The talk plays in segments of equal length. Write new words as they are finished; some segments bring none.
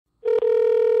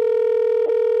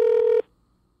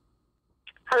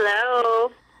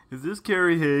Is this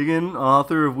Carrie Hagen,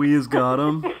 author of We Has Got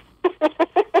 'Em?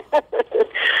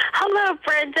 Hello,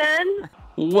 Brendan.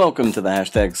 Welcome to the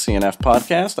hashtag CNF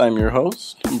podcast. I'm your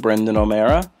host, Brendan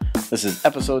O'Mara. This is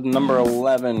episode number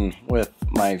 11 with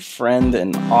my friend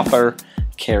and author,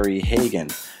 Carrie Hagen.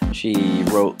 She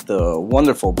wrote the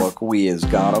wonderful book, We Has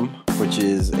Got 'Em, which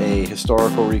is a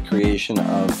historical recreation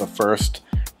of the first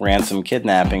ransom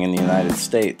kidnapping in the United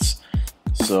States.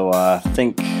 So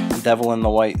think Devil in the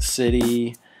White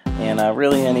City, and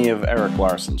really any of Eric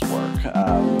Larson's work.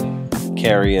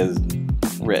 Carrie has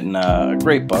written a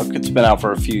great book. It's been out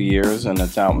for a few years, and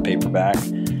it's out in paperback.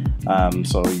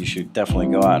 So you should definitely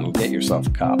go out and get yourself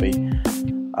a copy.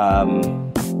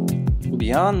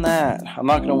 Beyond that, I'm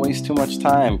not going to waste too much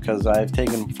time because I've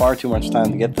taken far too much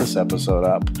time to get this episode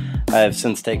up. I have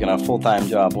since taken a full-time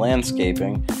job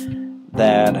landscaping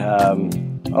that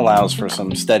allows for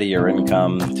some steadier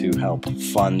income to help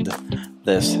fund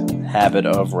this habit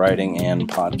of writing and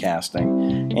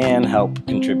podcasting and help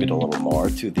contribute a little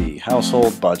more to the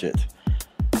household budget.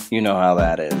 You know how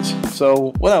that is.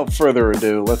 So without further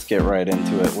ado, let's get right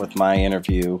into it with my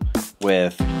interview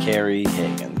with Carrie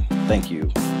Hagen. Thank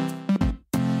you.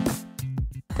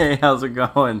 Hey, how's it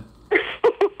going?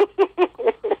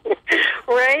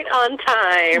 Right on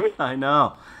time. I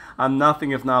know. I'm nothing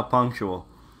if not punctual.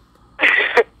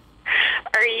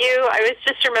 I was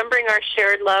just remembering our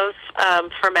shared love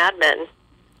for Mad Men.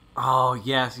 Oh,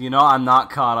 yes. You know, I'm not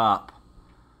caught up.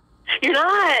 You're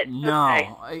not?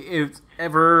 No. Okay.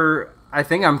 I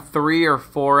think I'm 3 or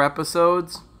 4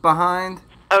 episodes behind.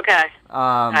 Okay.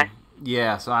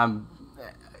 Yeah, so I'm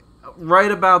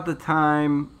right about the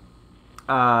time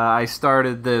I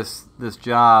started this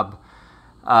job,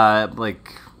 that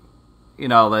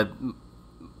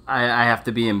I have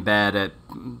to be in bed at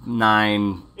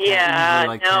 9. Yeah,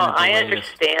 like I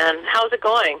understand. How's it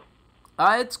going?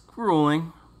 It's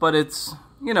grueling, but it's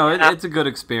it's a good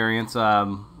experience.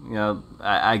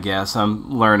 I guess I'm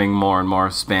learning more and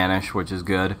more Spanish, which is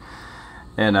good.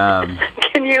 And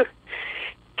Can you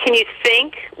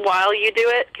think while you do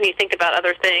it? Can you think about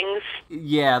other things?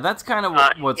 Yeah, that's kind of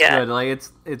what's good. Like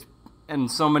it's in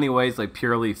so many ways like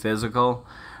purely physical,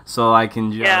 so I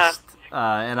can just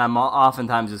and I'm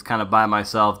oftentimes just kind of by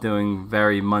myself doing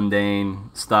very mundane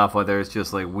stuff, whether it's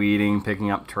just like weeding, picking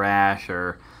up trash,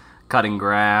 or cutting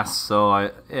grass. So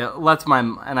I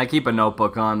keep a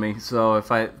notebook on me. So if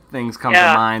things come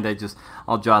to mind,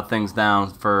 I'll jot things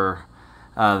down for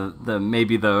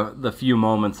the few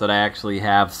moments that I actually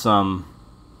have some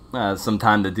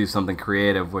time to do something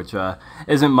creative, which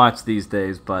isn't much these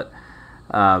days, but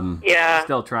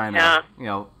still trying to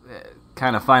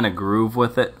kind of find a groove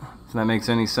with it. If that makes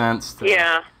any sense.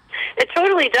 Yeah, it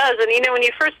totally does. And when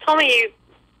you first told me you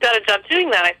got a job doing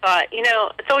that, I thought,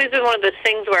 it's always been one of those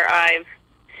things where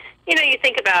you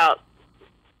think about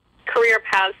career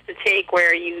paths to take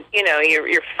where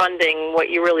you're funding what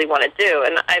you really want to do.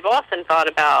 And I've often thought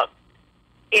about,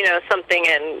 something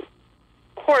in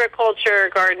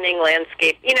horticulture, gardening,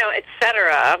 landscape, et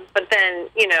cetera. But then,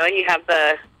 you have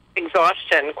the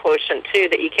exhaustion quotient too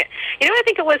that you can't. I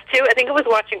think it was too. I think it was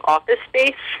watching Office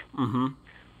Space,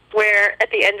 where at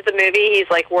the end of the movie he's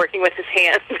like working with his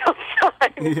hands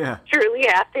outside, truly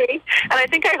happy. And I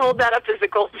think I hold that up as a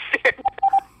gold standard.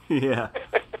 Yeah.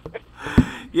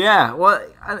 Yeah. Well,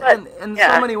 and in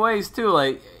so many ways too.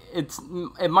 Like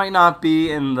it might not be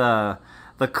in the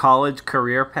college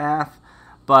career path,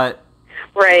 but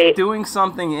doing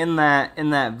something in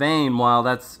that vein, while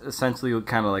that's essentially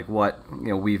kind of like what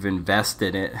we've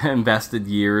invested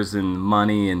years and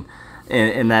money and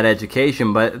in that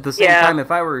education. But at the same time,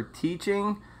 if I were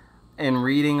teaching and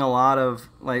reading a lot of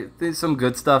there's some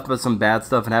good stuff but some bad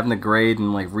stuff, and having to grade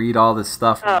and read all this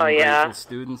stuff from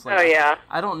students,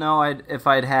 I don't know if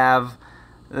I'd have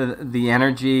the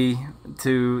energy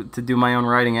to do my own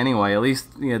writing anyway. At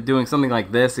least doing something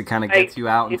like this, it kind of gets you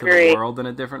out into the world in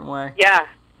a different way. Yeah,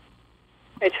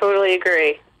 I totally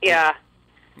agree. Yeah,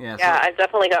 I've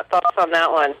definitely got thoughts on that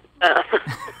one.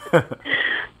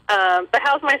 But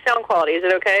how's my sound quality? Is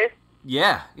it okay?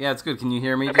 Yeah, it's good. Can you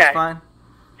hear me just fine?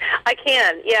 I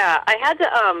can. Yeah, I had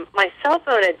to. My cell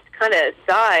phone had kind of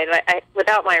died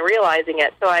without my realizing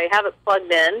it, so I have it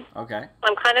plugged in. Okay.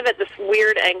 I'm kind of at this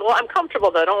weird angle. I'm comfortable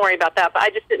though. Don't worry about that. But I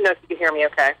just didn't know if you could hear me.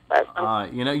 Okay. But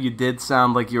you did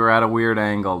sound like you were at a weird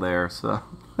angle there. So.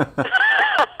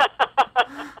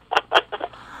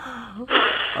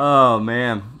 Oh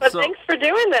man. But thanks for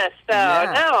doing this, though.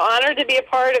 Yeah. No, honored to be a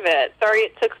part of it. Sorry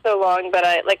it took so long, but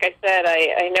like I said,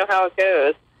 I know how it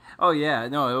goes. Oh yeah,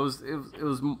 no, it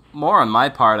was more on my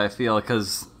part. I feel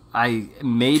because I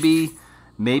maybe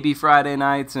Friday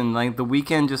nights and the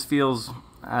weekend just feels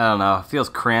I don't know. It feels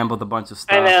crammed with a bunch of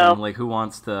stuff. I know. And, like, who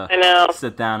wants to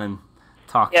sit down and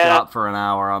talk shop for an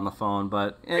hour on the phone?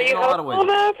 But Are you hopeful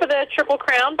for the Triple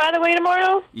Crown, by the way,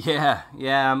 tomorrow? Yeah.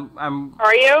 I'm.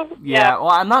 Are you? Yeah. Well,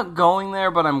 I'm not going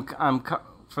there, but I'm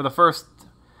for the first.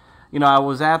 You know, I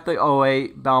was at the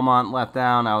 '08 Belmont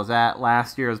letdown. I was at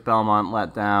last year's Belmont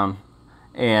letdown,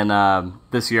 and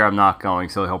this year I'm not going,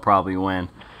 so he'll probably win.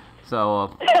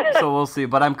 So we'll see.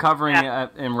 But I'm covering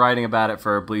it and writing about it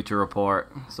for Bleacher Report,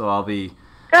 so I'll be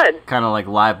kind of like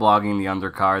live blogging the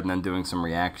undercard and then doing some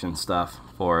reaction stuff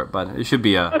for it. But it should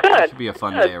be a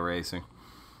fun day of racing.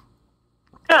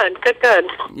 Good.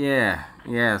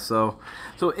 Yeah. So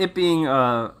it being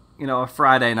a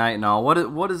Friday night and all.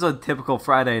 What is a typical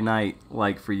Friday night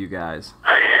like for you guys?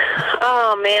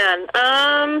 Oh man,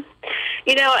 I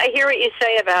hear what you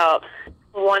say about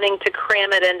wanting to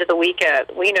cram it into the weekend.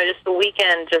 Just the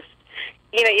weekend.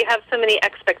 You have so many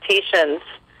expectations,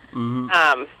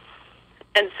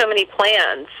 and so many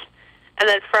plans, and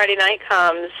then Friday night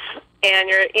comes, and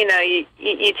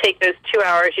you take those 2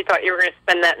 hours you thought you were going to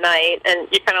spend that night, and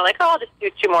you're kind of like, oh, I'll just do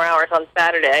 2 more hours on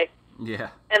Saturday. Yeah.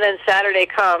 And then Saturday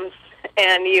comes,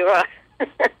 and you're like, I'm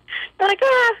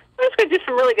just going to do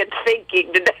some really good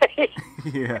thinking today.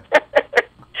 Yeah.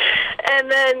 And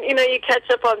then, you catch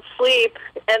up on sleep,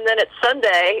 and then it's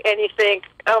Sunday, and you think,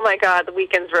 oh, my God, the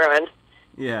weekend's ruined.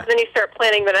 Yeah. And then you start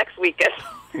planning the next weekend.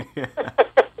 Yeah.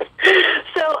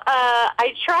 So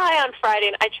I try on Friday,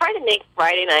 and I try to make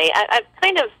Friday night.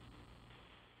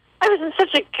 I was in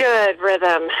such a good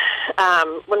rhythm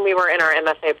when we were in our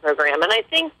MFA program. And I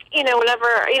think, whenever,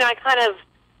 I kind of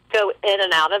go in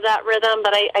and out of that rhythm,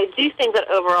 but I do think that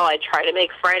overall I try to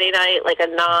make Friday night like I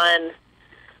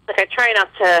try not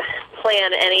to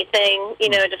plan anything,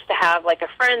 just to have like a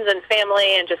friends and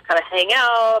family and just kind of hang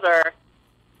out or,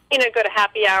 go to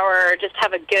happy hour or just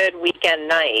have a good weekend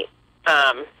night.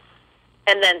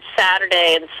 And then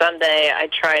Saturday and Sunday I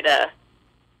try to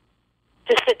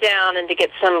sit down and to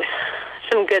get some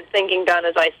good thinking done,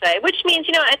 as I say, which means,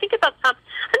 I think about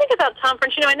Tom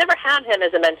French. I never had him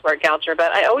as a mentor at Goucher,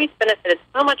 but I always benefited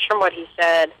so much from what he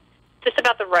said just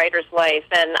about the writer's life.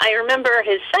 And I remember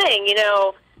his saying,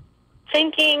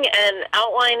 thinking and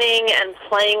outlining and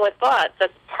playing with thoughts,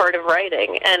 that's part of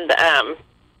writing. And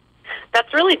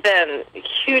that's really been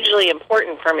hugely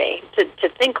important for me to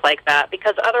think like that,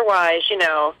 because otherwise,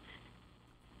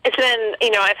 it's been,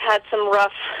 I've had some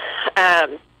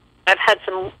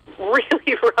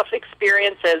really rough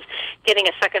experiences getting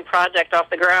a second project off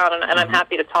the ground, and I'm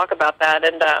happy to talk about that.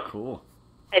 And cool.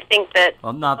 I think that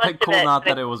not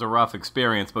that it was a rough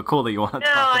experience, but cool that you want to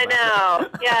talk about it. No, I know.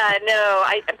 Yeah, no.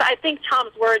 I think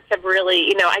Tom's words have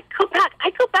really, I go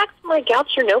back to my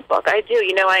Goucher notebook. I do.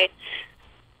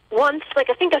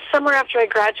 I think a summer after I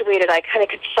graduated, I kind of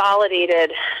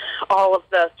consolidated all of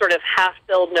the sort of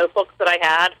half-filled notebooks that I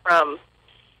had from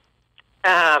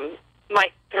my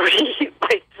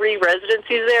three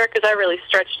residencies there, because I really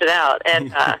stretched it out.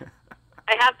 And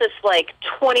I have this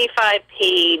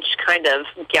 25-page kind of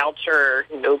Goucher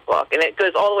notebook, and it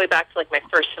goes all the way back to my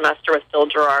first semester with Phil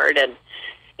Gerard. And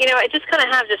I just kind of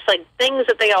have just things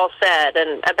that they all said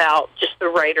and about just the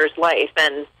writer's life.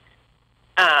 And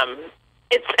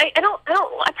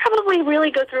I probably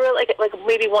really go through it like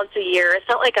maybe once a year. It's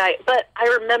not but I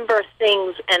remember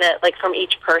things in it from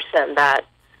each person that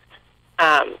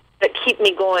keep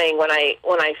me going when I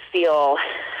feel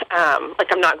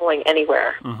like I'm not going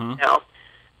anywhere.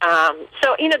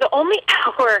 So the only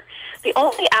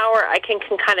hour I can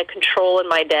kind of control in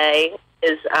my day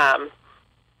is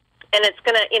and it's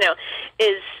gonna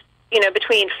is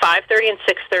between 5:30 and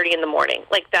 6:30 in the morning,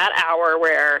 like that hour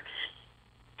where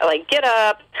I get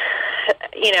up,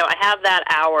 I have that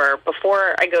hour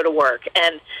before I go to work,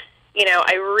 and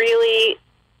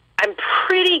I'm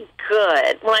pretty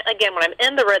good when I'm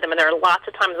in the rhythm, and there are lots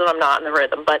of times when I'm not in the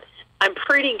rhythm, but I'm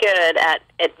pretty good at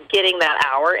getting that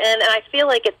hour in, and I feel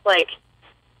like it's if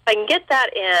I can get that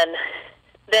in,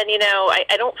 then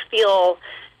I don't feel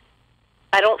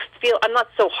I'm not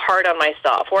so hard on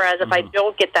myself. Whereas if I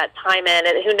don't get that time in,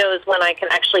 and who knows when I can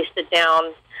actually sit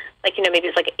down, maybe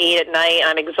it's 8 at night,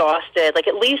 I'm exhausted.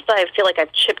 At least I feel like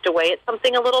I've chipped away at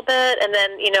something a little bit, and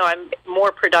then I'm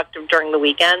more productive during the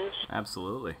weekends.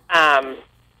 Absolutely.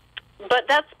 But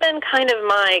that's been kind of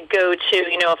my go-to.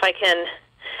 If I can,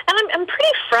 and I'm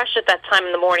pretty fresh at that time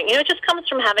in the morning. It just comes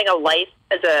from having a life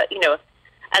as a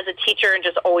teacher and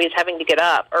just always having to get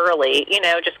up early,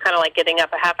 just kind of getting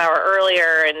up a half hour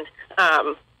earlier and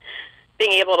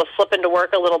being able to slip into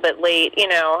work a little bit late,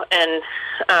 and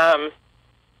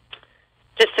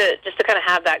just to kind of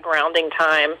have that grounding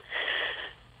time.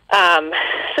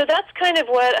 So that's kind of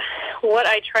what what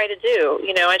I try to do.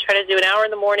 I try to do an hour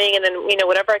in the morning, and then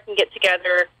whatever I can get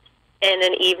together in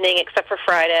an evening, except for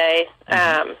Friday.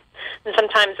 And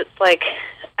sometimes it's like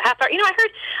a half hour. I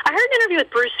heard an interview with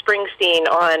Bruce Springsteen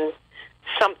on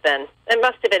something. It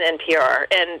must have been NPR,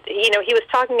 and he was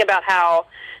talking about how.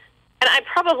 And I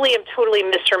probably am totally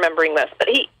misremembering this, but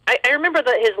I remember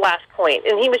his last point,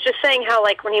 and he was just saying how,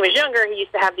 like, when he was younger, he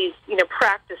used to have these,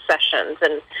 practice sessions,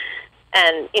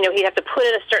 and he'd have to put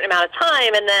in a certain amount of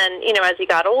time, and then, as he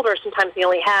got older, sometimes he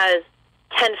only has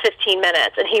 10, 15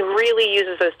 minutes, and he really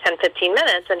uses those 10, 15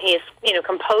 minutes, and he's,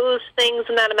 composed things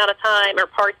in that amount of time, or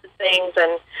parts of things,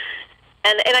 and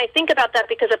I think about that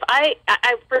because if I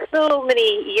for so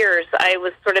many years, I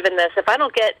was sort of in this, if I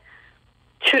don't get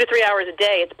 2 to 3 hours a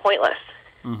day, it's pointless.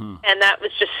 Mm-hmm. And that was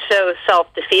just so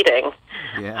self-defeating.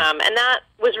 Yeah. And that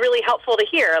was really helpful to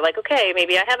hear. Like, okay,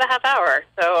 maybe I have a half hour,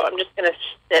 so I'm just going to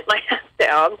sit my ass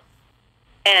down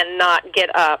and not get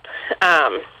up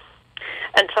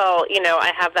until,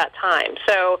 I have that time.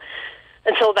 So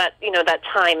until that, that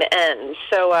time ends.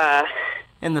 So,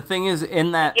 and the thing is,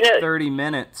 in that 30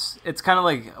 minutes, it's kind of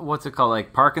like, what's it called,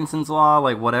 like Parkinson's Law?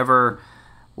 Like whatever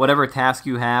task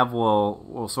you have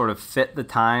will sort of fit the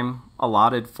time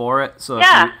allotted for it. So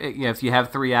if you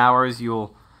have 3 hours,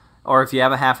 or if you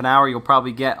have a half an hour, you'll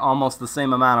probably get almost the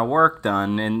same amount of work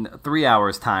done in 3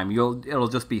 hours time. It'll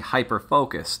just be hyper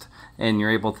focused, and you're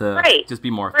able to just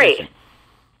be more efficient. Right.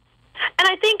 And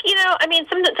I think,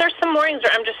 there's some mornings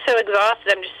where I'm just so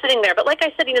exhausted, I'm just sitting there. But like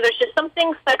I said, there's just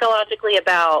something psychologically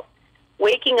about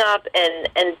waking up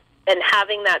and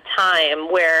having that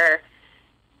time where,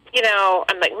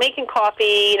 I'm like making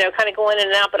coffee, kind of going in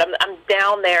and out, but I'm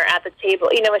down there at the table.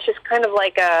 It's just kind of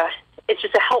like it's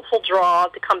just a helpful draw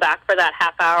to come back for that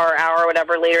half hour,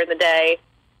 whatever, later in the day.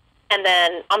 And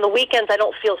then on the weekends, I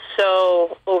don't feel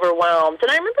so overwhelmed. And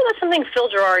I remember that's something Phil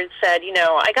Gerard said,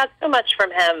 I got so much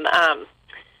from him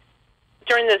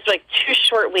during those, like, 2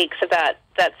 short weeks of that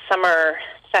summer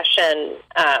session.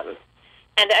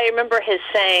 And I remember his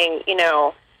saying,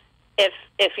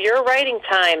 if your writing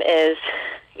time is,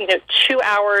 2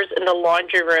 hours in the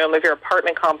laundry room of your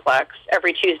apartment complex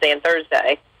every Tuesday and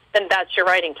Thursday, then that's your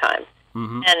writing time.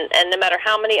 Mm-hmm. And no matter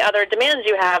how many other demands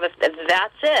you have, if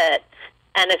that's it,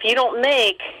 and if you don't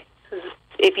make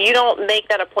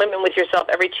that appointment with yourself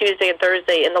every Tuesday and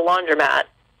Thursday in the laundromat,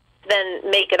 then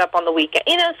make it up on the weekend.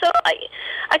 So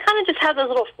I kind of just have those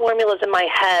little formulas in my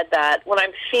head that when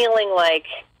I'm feeling like,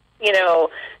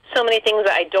 so many things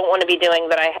that I don't want to be doing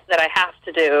that I have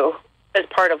to do as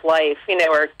part of life,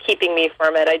 or keeping me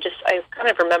from it, I kind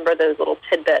of remember those little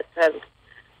tidbits, and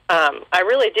I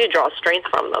really do draw strength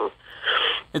from them.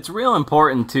 It's real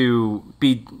important to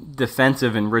be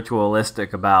defensive and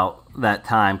ritualistic about that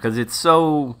time, because it's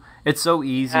so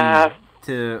easy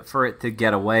for it to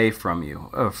get away from you.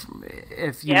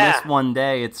 If you miss one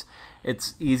day,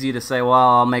 it's easy to say, well,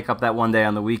 I'll make up that one day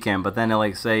on the weekend, but then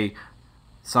like say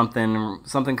something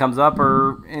comes up,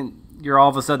 and you're all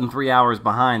of a sudden 3 hours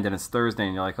behind, and it's Thursday,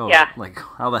 and you're like, like,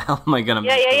 how the hell am I going to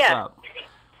make this up?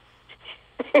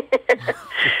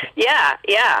 Yeah.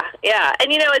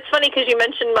 And it's funny because you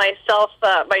mentioned myself,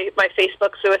 my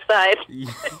Facebook suicide,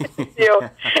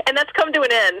 and that's come to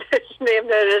an end. You may have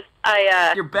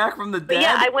noticed. You're back from the dead?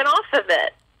 Yeah, I went off of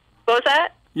it. What was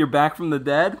that? You're back from the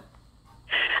dead?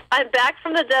 I'm back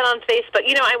from the dead on Facebook.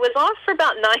 I was off for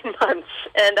about 9 months,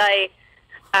 and I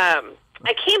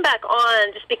came back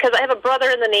on just because I have a brother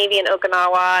in the Navy in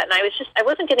Okinawa, and I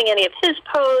wasn't getting any of his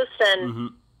posts, and mm-hmm.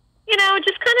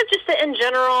 Just kind of just in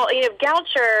general,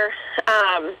 Goucher,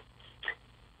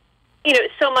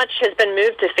 so much has been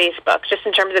moved to Facebook just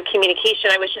in terms of communication.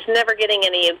 I was just never getting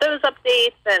any of those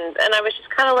updates, and I was just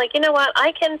kind of like, what,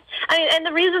 and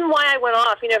the reason why I went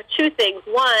off, 2 things.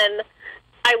 One,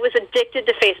 I was addicted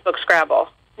to Facebook Scrabble.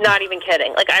 Not even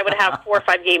kidding. Like, I would have 4 or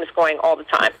 5 games going all the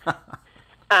time.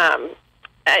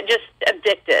 Just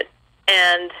addicted.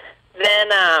 And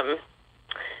then,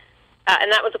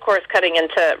 and that was, of course, cutting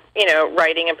into,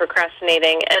 writing and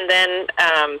procrastinating. And then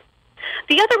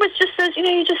the other was just those,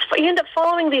 you end up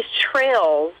following these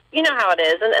trails. You know how it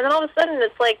is. And then all of a sudden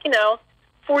it's like,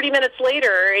 40 minutes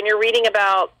later and you're reading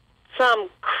about some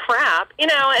crap,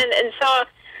 and so I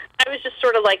was just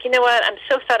sort of like, what, I'm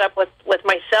so fed up with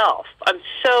myself. I'm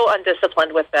so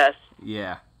undisciplined with this.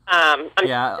 Yeah.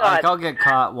 Like I'll get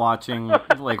caught watching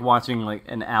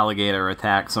an alligator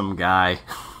attack some guy.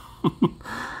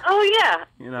 Oh, yeah.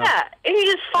 Yeah. And you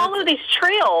just follow these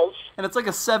trails. And it's like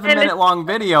a 7-minute long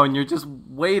video, and you're just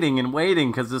waiting and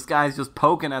waiting because this guy's just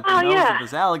poking at the nose of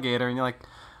this alligator, and you're like,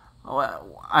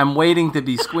 I'm waiting to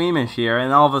be squeamish here,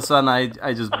 and all of a sudden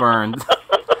I just burned.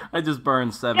 I just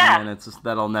burned 7 minutes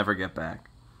that I'll never get back.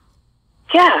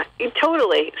 Yeah,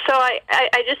 totally. So I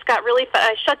just got really,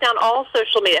 I shut down all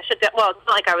social media. Well, it's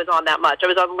not like I was on that much. I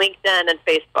was on LinkedIn and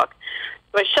Facebook.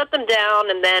 So I shut them down,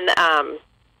 and then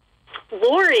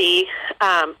Lori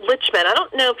Lichman, I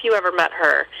don't know if you ever met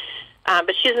her,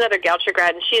 but she's another Goucher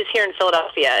grad, and she's here in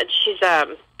Philadelphia, and she's a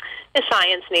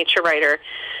science nature writer.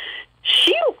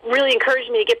 She really encouraged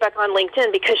me to get back on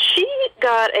LinkedIn because she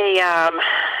got a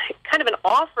kind of an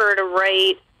offer to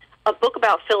write a book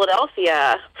about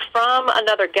Philadelphia from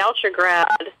another Goucher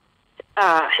grad.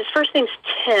 His first name's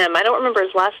Tim. I don't remember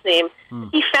his last name.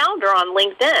 He found her on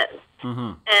LinkedIn.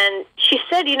 Mm-hmm. And she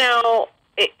said,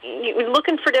 you're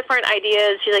looking for different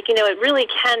ideas. She's like, it really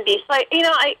can be. So,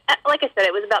 I like I said,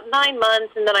 it was about 9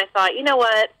 months, and then I thought,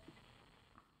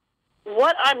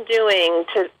 what I'm doing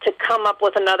to come up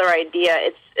with another idea,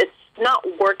 it's not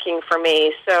working for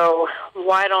me. So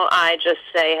why don't I just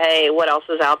say, hey, what else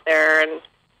is out there, and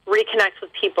reconnect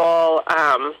with people.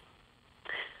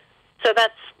 So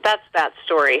that's that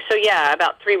story. So yeah,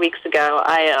 about 3 weeks ago,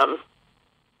 I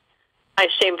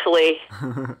shamefully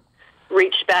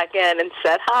reached back in and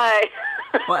said hi.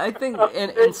 Well, I think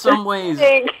in some ways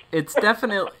it's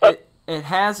definitely it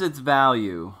has its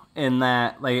value in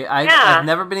that, like, I've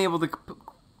never been able to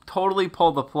totally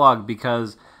pull the plug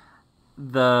because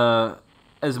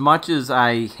as much as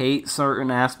I hate certain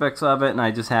aspects of it, and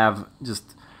I just have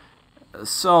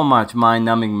so much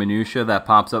mind-numbing minutia that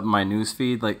pops up in my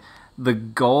newsfeed. Like, the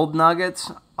gold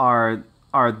nuggets are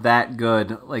that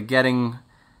good. Like, getting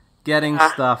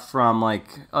stuff from, like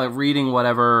reading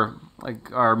whatever,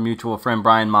 like, our mutual friend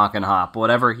Brian Mockenhop,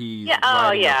 whatever he's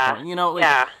writing.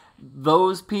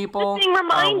 Those people just being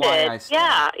reminded. Are why I stay.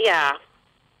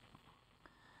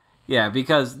 Yeah,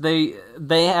 because they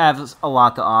have a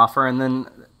lot to offer, and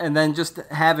then just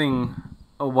having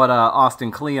what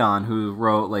Austin Kleon, who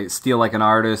wrote like Steal Like an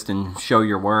Artist and Show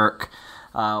Your Work,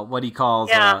 what he calls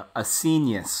a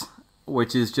scenius,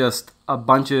 which is just a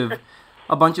bunch of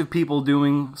people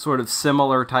doing sort of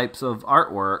similar types of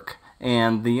artwork,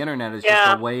 and the internet is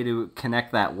just a way to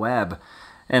connect that web.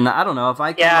 And I don't know, if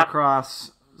I came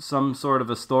across some sort of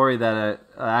a story that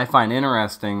I find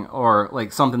interesting, or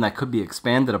like something that could be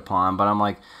expanded upon, but I'm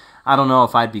like, I don't know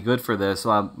if I'd be good for this.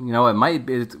 It might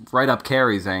be right up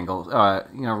Carrie's angle,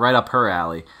 right up her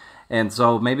alley. And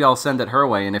so maybe I'll send it her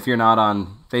way. And if you're not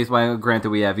on Facebook, granted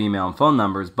we have email and phone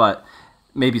numbers, but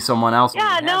maybe someone else has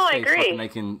I Facebook, agree.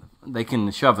 and they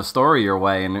can shove a story your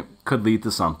way, and it could lead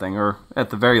to something, or at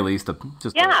the very least, a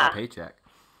paycheck.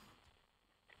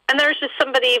 And there's just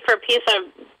somebody for a piece I've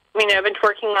been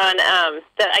working on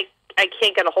that I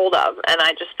can't get a hold of, and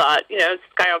I just thought, this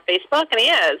guy on Facebook, and he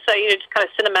is. So you just kind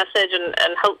of send a message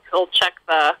and hope he'll check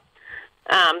the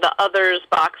others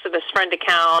box of his friend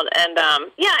account, and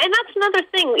and that's another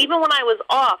thing. Even when I was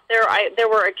off, there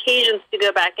were occasions to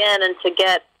go back in and to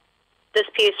get this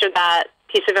piece or that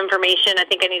piece of information. I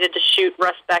think I needed to shoot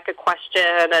Russ Beck a question,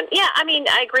 and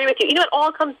I agree with you. It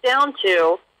all comes down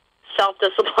to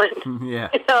self-discipline. Yeah,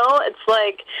 it's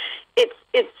like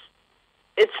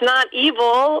it's not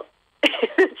evil.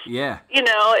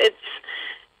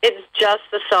 It's just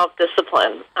the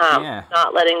self-discipline,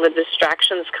 not letting the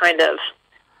distractions kind of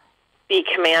be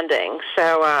commanding.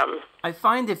 So I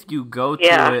find if you go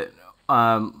to it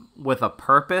with a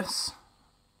purpose,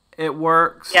 it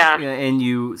works. Yeah. And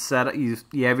you have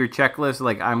your checklist,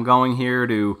 like, I'm going here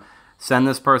to send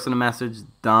this person a message,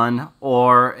 done.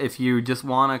 Or if you just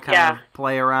want to kind of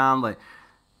play around, like,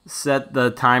 set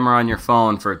the timer on your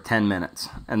phone for 10 minutes.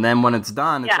 And then when it's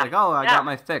done, it's like, I got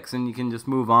my fix. And you can just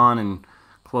move on and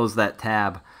close that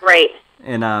tab. Right.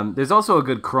 And there's also a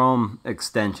good Chrome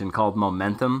extension called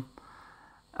Momentum.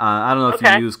 I don't know if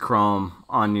you use Chrome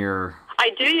on your... I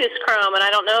do use Chrome, and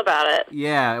I don't know about it.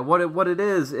 Yeah, what it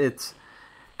is, it's...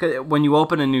 When you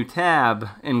open a new tab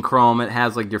in Chrome, it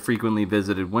has like your frequently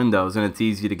visited windows, and it's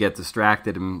easy to get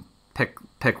distracted and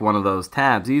pick one of those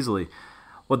tabs easily.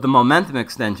 What the Momentum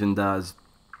extension does,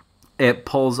 it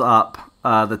pulls up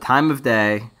the time of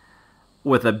day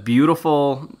with a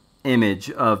beautiful image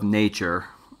of nature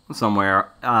somewhere,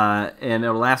 and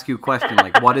it'll ask you a question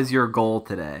like, what is your goal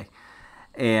today?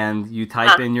 And you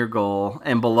type in your goal,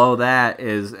 and below that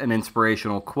is an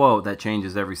inspirational quote that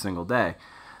changes every single day.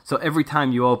 So every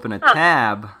time you open a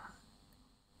tab,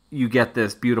 you get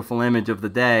this beautiful image of the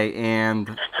day,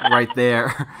 and right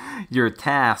there, your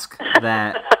task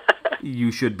that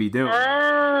you should be doing.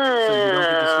 So you don't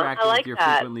get distracted with your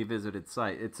frequently visited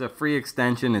site. It's a free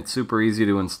extension. It's super easy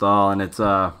to install, and it's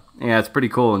it's pretty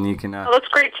cool. And you can. That's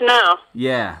great to know.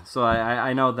 Yeah, so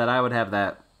I know that I would have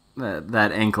that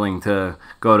inkling to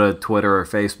go to Twitter or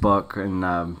Facebook and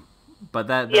but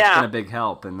that's been a big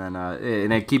help, and then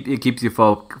it keeps you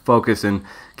focused and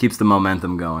keeps the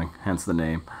momentum going. Hence the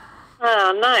name.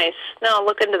 Oh, nice. No, I'll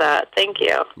look into that. Thank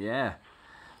you. Yeah.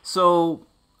 So,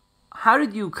 how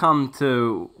did you come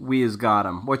to We Is Got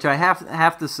 'Em? Which I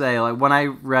have to say, like when I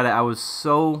read it, I was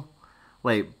so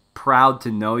proud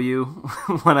to know you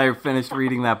when I finished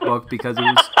reading that book because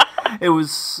it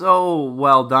was so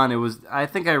well done. I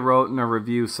think I wrote in a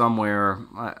review somewhere.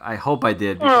 I hope I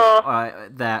did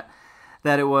that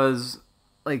it was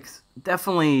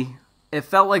definitely. It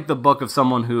felt like the book of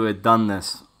someone who had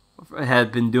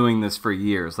been doing this for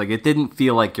years. Like it didn't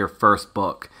feel like your first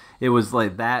book. It was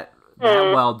like that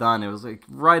well done. It was like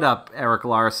right up Eric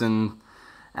Larson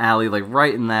alley, like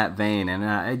right in that vein. And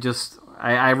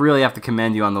I really have to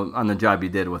commend you on the job you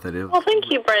did with it. Well, thank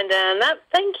you, Brendan.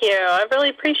 Thank you. I really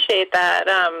appreciate that.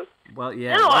 Well,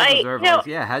 yeah, well deserved.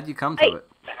 Yeah, how'd you come to it?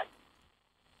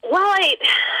 Well,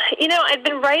 I've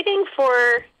been writing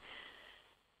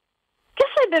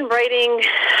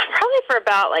probably for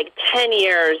about 10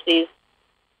 years. These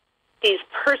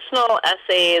personal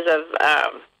essays of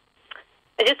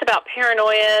just about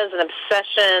paranoias and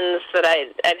obsessions that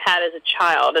I'd had as a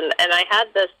child, and I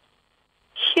had this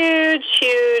huge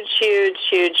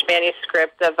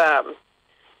manuscript of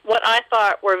what I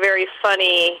thought were very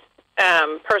funny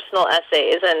personal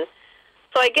essays. And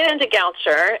so I get into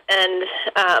Goucher, and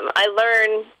I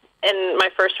learn in my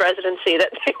first residency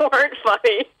that they weren't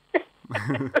funny.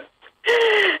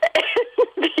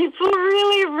 People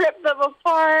really ripped them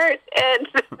apart, and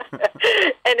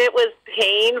it was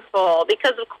painful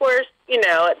because, of course,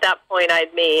 at that point I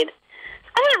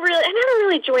never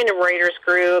really joined a writers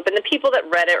group, and the people that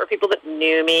read it were people that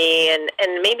knew me and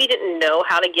maybe didn't know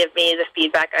how to give me the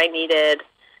feedback I needed.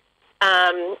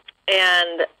 And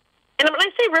when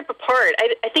I say rip apart,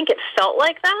 I think it felt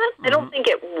like that. I don't think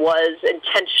it was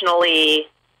intentionally,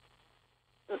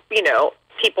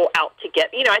 people out to get.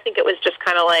 I think it was just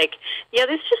kind of like,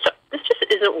 this just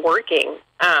isn't working.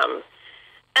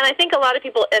 And I think a lot of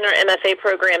people enter MFA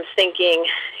programs thinking,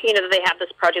 that they have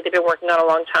this project they've been working on a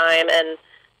long time, and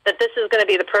that this is going to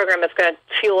be the program that's going to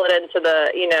fuel it into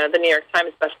the New York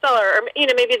Times bestseller. Or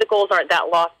maybe the goals aren't that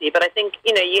lofty, but I think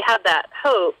you have that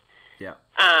hope. Yeah.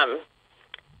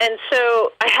 And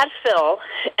so I had Phil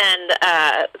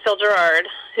Gerard,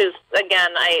 who's,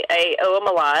 again, I owe him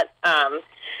a lot.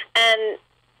 And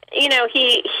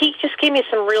he just gave me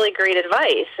some really great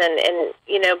advice, and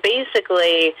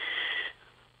basically,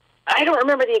 I don't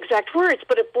remember the exact words,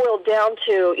 but it boiled down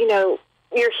to,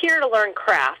 you're here to learn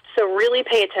craft, so really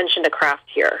pay attention to craft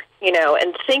here,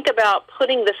 and think about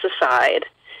putting this aside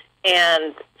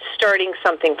and starting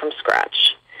something from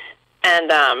scratch.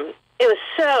 And it was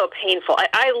so painful.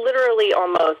 I literally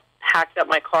almost packed up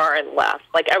my car and left.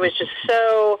 I was just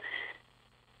so,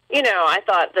 I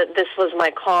thought that this was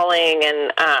my calling,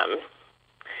 and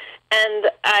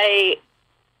I,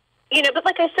 but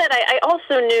like I said, I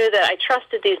also knew that I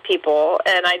trusted these people,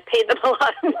 and I paid them a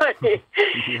lot of money.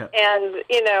 Yeah. And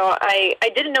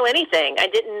I didn't know anything.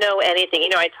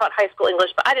 I taught high school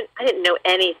English, but I didn't know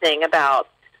anything about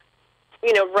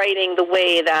writing the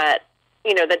way that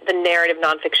the narrative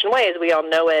nonfiction way as we all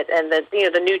know it, and the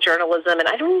new journalism, and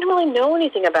I don't really know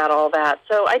anything about all that.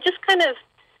 So I just kind of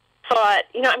thought,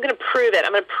 I'm going to prove it.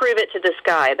 I'm going to prove it to this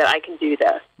guy that I can do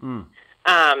this. And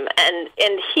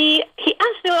he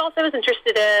asked me what else I was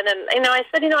interested in, and I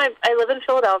said, I live in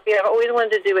Philadelphia. I've always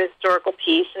wanted to do a historical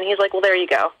piece, and he's like, well, there you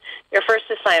go. Your first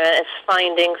assignment is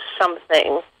finding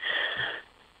something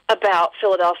about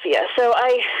Philadelphia. So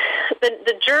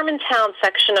the Germantown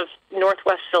section of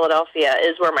Northwest Philadelphia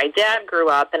is where my dad grew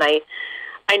up, and I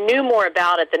knew more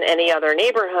about it than any other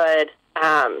neighborhood.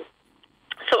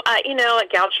 So at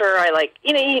Goucher,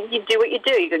 you do what you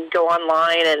do. You can go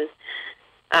online and,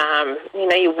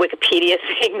 you Wikipedia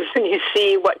things, and you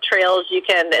see what trails you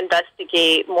can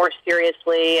investigate more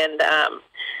seriously. And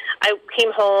I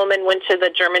came home and went to the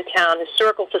Germantown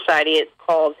Historical Society. It's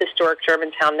called Historic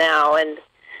Germantown now. And,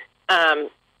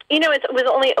 it was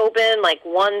only open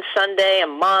one Sunday a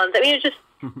month. I mean, it was just,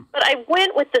 but I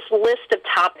went with this list of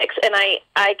topics, and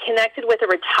I connected with a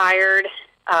retired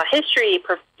history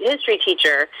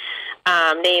teacher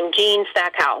named Gene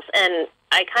Stackhouse, and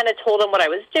I kind of told him what I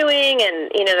was doing,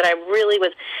 and that I really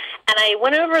was, and I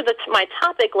went over my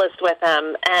topic list with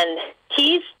him, and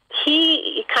he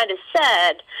kind of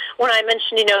said, when I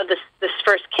mentioned this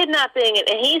first kidnapping,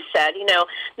 and he said,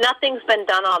 nothing's been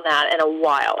done on that in a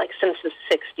while, since the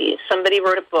 60s. Somebody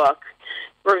wrote a book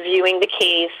reviewing the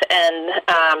case and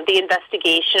the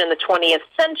investigation in the 20th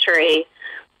century.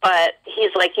 But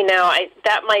he's like,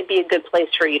 that might be a good place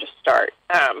for you to start.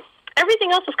 And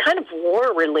everything else was kind of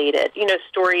war-related,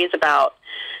 stories about,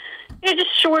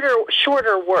 just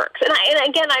shorter works. And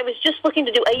again, I was just looking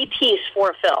to do a piece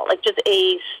for Phil, like just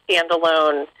a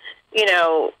standalone,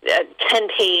 a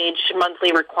 10-page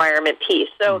monthly requirement piece.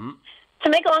 So to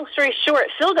make a long story short,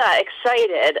 Phil got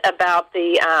excited about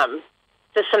the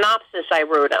synopsis I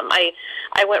wrote him.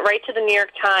 I went right to the New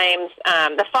York Times.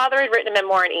 The father had written a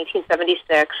memoir in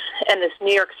 1876, and this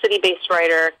New York City-based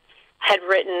writer had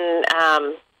written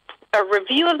a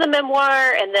review of the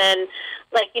memoir, and then,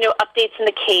 updates in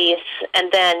the case,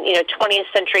 and then,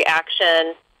 20th century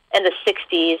action in the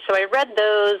 60s. So I read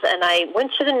those, and I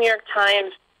went to the New York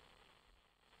Times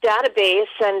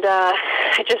database, and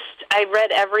I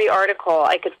read every article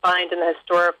I could find in the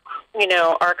historic,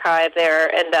 archive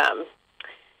there, and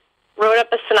wrote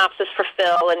up a synopsis for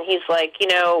Phil, and he's like,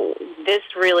 this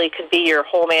really could be your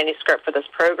whole manuscript for this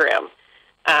program.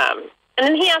 And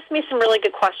then he asked me some really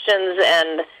good questions,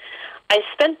 and I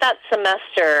spent that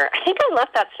semester, I think I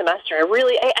left that semester, I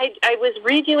was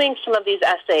redoing some of these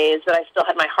essays that I still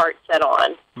had my heart set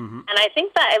on, and I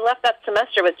think that I left that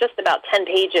semester with just about 10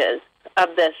 pages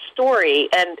of this story,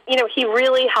 and, he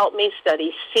really helped me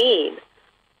study scene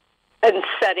and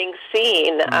setting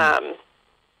scene,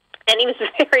 and he was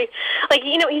very,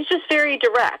 he's just very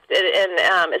direct,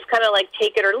 and it's kind of like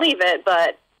take it or leave it,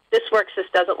 but this works, this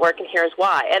doesn't work, and here's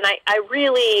why. And I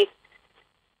really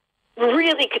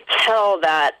could tell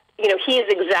that, he is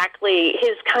exactly,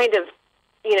 his kind of,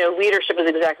 leadership was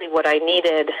exactly what I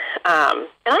needed. And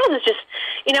I was just,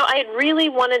 I had really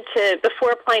wanted to,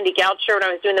 before applying to Goucher, when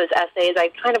I was doing those essays, I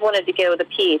kind of wanted to go the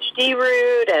PhD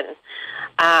route, and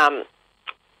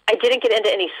I didn't get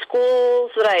into any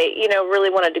schools that I, really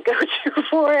wanted to go to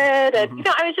for it. And,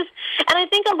 I was just, and I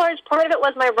think a large part of it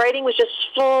was my writing was just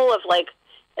full of,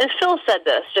 and Phil said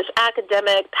this, just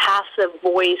academic, passive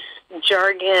voice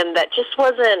jargon that just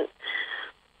wasn't,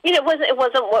 it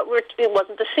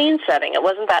wasn't the scene setting. It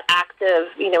wasn't that active,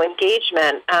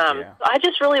 engagement. So I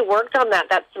just really worked on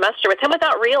that semester with him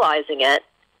without realizing it.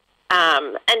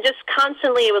 And just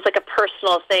constantly, it was like a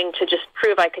personal thing to just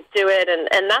prove I could do it.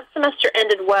 And that semester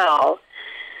ended well.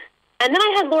 And then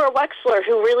I had Laura Wexler,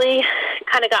 who really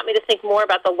kind of got me to think more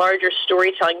about the larger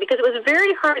storytelling, because it was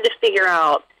very hard to figure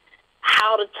out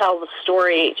how to tell the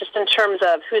story, just in terms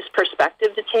of whose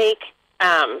perspective to take.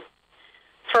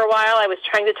 For a while, I was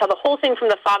trying to tell the whole thing from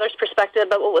the father's perspective,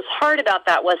 but what was hard about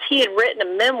that was he had written a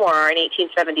memoir in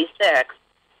 1876,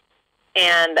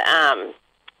 and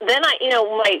then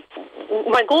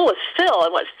my goal was Phil,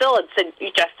 and what Phil had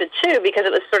suggested too, because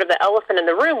it was sort of the elephant in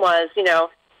the room, was,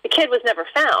 the kid was never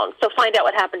found, so find out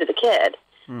what happened to the kid.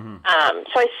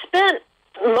 So I spent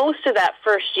most of that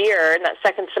first year and that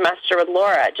second semester with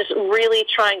Laura just really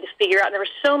trying to figure out, and there were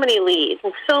so many leads,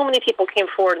 and so many people came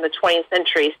forward in the 20th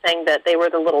century saying that they were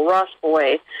the little Ross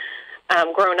boy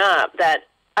grown up, that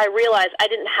I realized I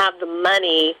didn't have the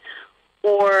money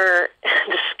or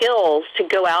the skills to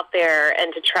go out there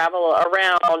and to travel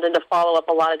around and to follow up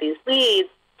a lot of these leads.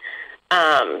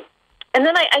 And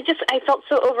then I felt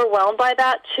so overwhelmed by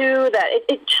that too, that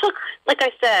it took, like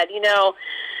I said,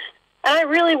 and I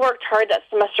really worked hard that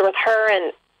semester with her,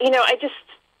 and,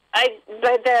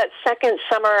 by that second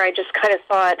summer, I just kind of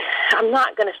thought, I'm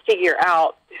not going to figure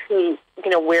out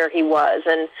where he was.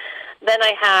 And then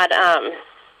I had,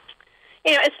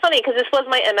 it's funny, because this was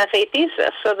my MFA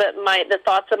thesis, so that the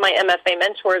thoughts of my MFA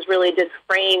mentors really did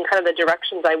frame kind of the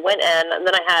directions I went in. And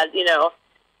then I had,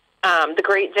 the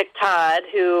great Vic Todd,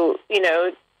 who,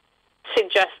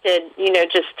 suggested,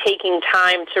 just taking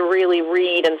time to really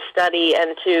read and study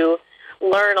and to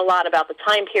learn a lot about the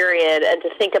time period, and to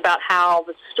think about how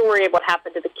the story of what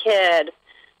happened to the kid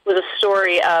was a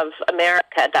story of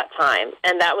America at that time.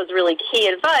 And that was really key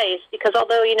advice, because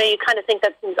although, you kind of think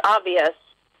that seems obvious,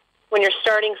 when you're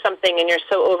starting something and you're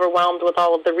so overwhelmed with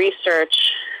all of the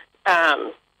research,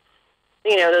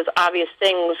 those obvious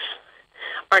things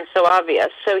aren't so obvious.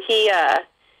 So he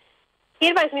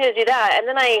advised me to do that, and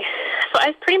then I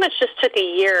pretty much just took a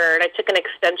year, and I took an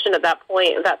extension at that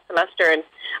point of that semester, and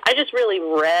I just really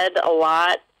read a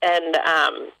lot, and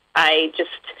I just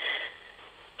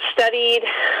studied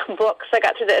books. I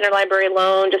got through the interlibrary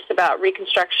loan just about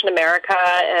Reconstruction America,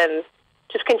 and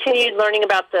just continued learning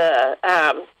about the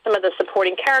some of the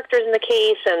supporting characters in the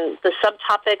case, and the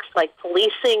subtopics like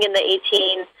policing in the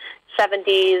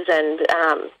 1870s, and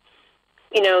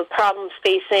problems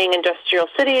facing industrial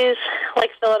cities like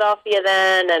Philadelphia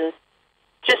then, and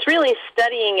just really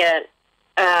studying it.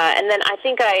 And then I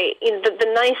think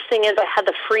the nice thing is I had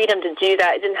the freedom to do that.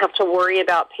 I didn't have to worry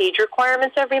about page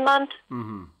requirements every month.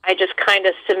 I just kind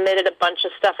of submitted a bunch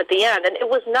of stuff at the end, and it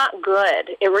was not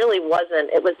good. It really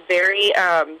wasn't. It was very,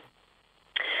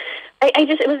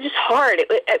 it was just hard.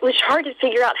 It was hard to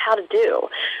figure out how to do.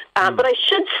 But I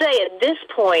should say at this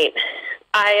point,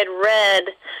 I had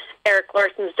read Eric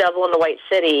Larson's Devil in the White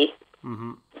City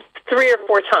 3 or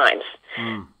 4 times.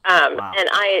 Wow. And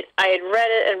I had read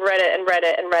it and read it and read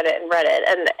it and read it and read it.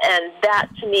 And that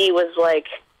to me was like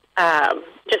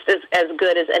just as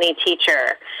good as any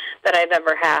teacher that I've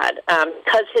ever had.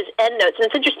 Because his endnotes, and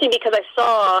it's interesting because I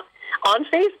saw on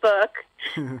Facebook,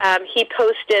 he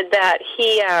posted that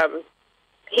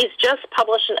he's just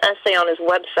published an essay on his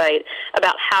website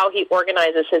about how he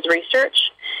organizes his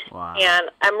research. Wow. And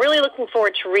I'm really looking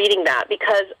forward to reading that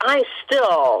because I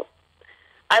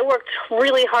worked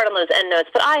really hard on those endnotes,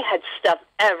 but I had stuff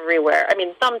everywhere. I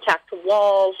mean, thumbtacked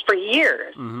walls for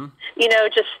years. You know,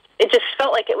 it just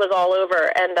felt like it was all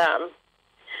over. And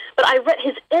but I read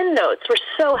his endnotes were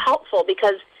so helpful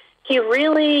because he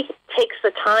really takes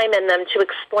the time in them to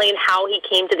explain how he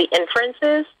came to the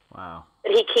inferences that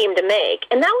he came to make.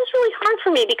 And that was really hard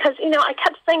for me because, you know, I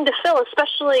kept saying to Phil,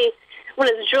 especially when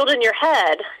it's drilled in your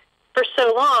head for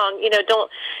so long, you know,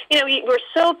 we're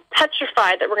so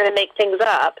petrified that we're going to make things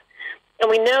up. And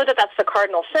we know that that's the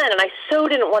cardinal sin. And I so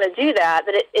didn't want to do that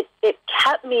it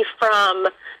kept me from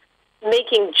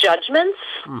making judgments.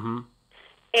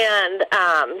 And,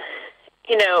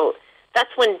 you know, that's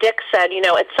when Dick said, you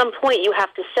know, at some point you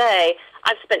have to say,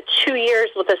 I've spent 2 years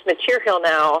with this material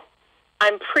now.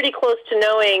 I'm pretty close to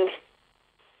knowing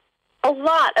a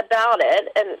lot about it,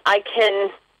 and I can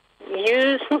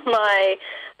use my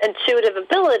intuitive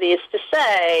abilities to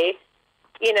say,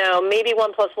 you know, maybe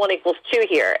 1 + 1 = 2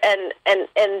 here. And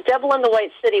Devil in the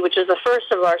White City, which is the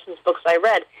first of Larson's books I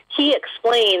read, he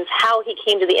explains how he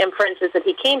came to the inferences that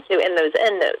he came to in those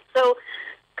endnotes. So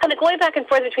kind of going back and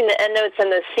forth between the endnotes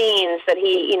and the scenes that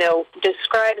he, you know,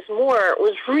 describes more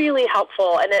was really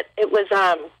helpful. And it was,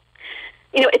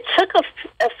 you know, it took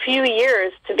a few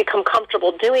years to become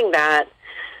comfortable doing that.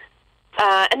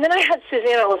 And then I had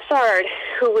Susanna Lassard,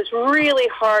 who was really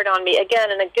hard on me,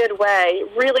 again, in a good way,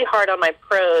 really hard on my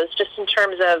prose, just in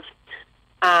terms of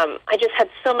I just had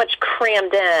so much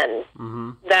crammed in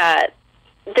that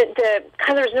the kind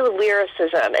of, there was no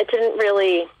lyricism. It didn't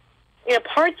really, you know,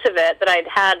 parts of it that I'd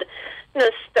had, you know,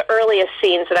 the earliest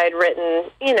scenes that I'd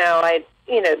written, you know,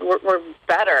 were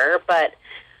better, but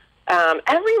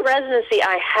every residency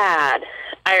I had,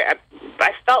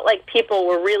 I felt like people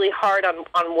were really hard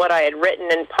on what I had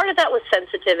written, and part of that was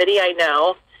sensitivity, I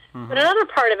know, but another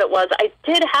part of it was I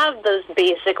did have those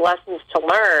basic lessons to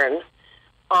learn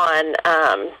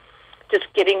on just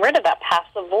getting rid of that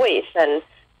passive voice and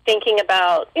thinking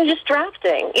about, you know, just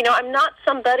drafting. You know, I'm not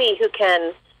somebody who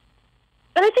can,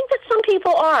 but I think that some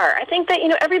people are. I think that, you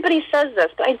know, everybody says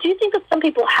this, but I do think that some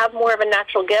people have more of a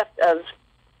natural gift of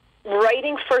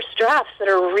writing first drafts that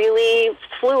are really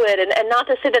fluid, and not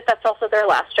to say that that's also their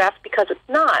last draft, because it's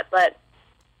not, but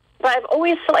I've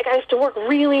always felt like I have to work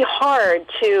really hard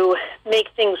to make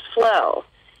things flow.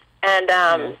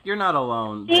 And you're not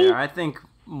alone there. I think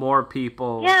more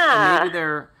people,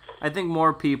 I think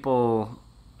more people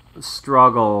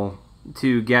struggle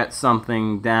to get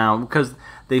something down because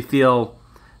they feel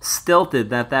stilted,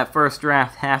 that first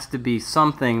draft has to be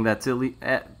something that's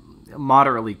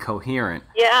moderately coherent.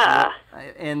 Yeah.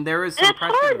 And there is some and it's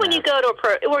hard when you go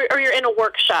to or you're in a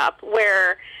workshop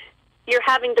where you're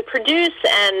having to produce,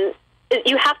 and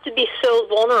you have to be so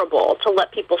vulnerable to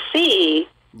let people see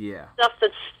stuff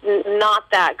that's not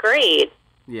that great.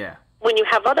 Yeah. When you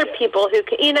have other people who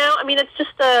can, you know, I mean, it's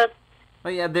just a...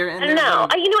 Well, yeah, I don't know.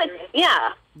 You know,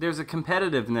 there's a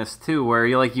competitiveness, too, where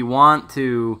you want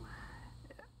to...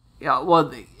 Yeah,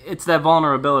 well, it's that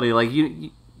vulnerability. Like,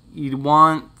 you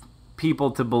want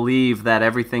people to believe that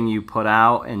everything you put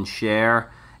out and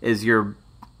share is your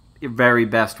very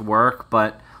best work,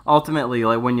 but ultimately,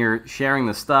 like, when you're sharing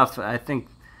the stuff, I think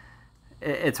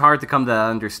it's hard to come to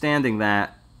understanding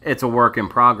that it's a work in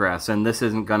progress, and this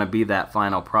isn't going to be that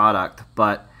final product,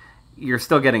 but you're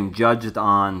still getting judged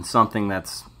on something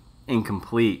that's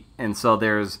incomplete, and so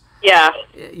there's... Yeah.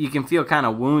 You can feel kind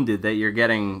of wounded that you're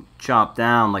getting chopped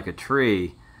down like a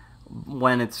tree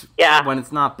when it's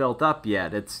not built up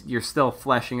yet. You're still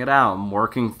fleshing it out and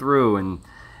working through, and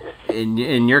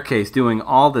in your case, doing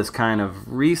all this kind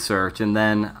of research. And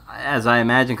then, as I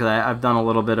imagine, because I've done a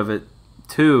little bit of it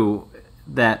too,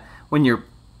 that when you're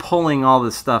pulling all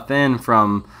this stuff in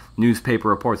from newspaper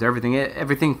reports, everything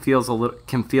can feel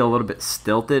a little bit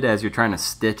stilted as you're trying to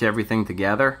stitch everything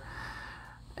together.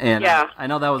 And I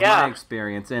know that was my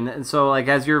experience. And so, like,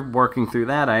 as you're working through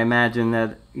that, I imagine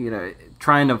that, you know,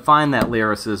 trying to find that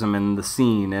lyricism in the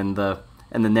scene and the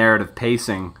narrative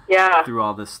pacing through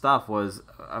all this stuff was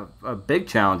a big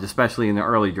challenge, especially in the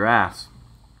early drafts.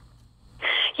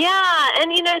 Yeah,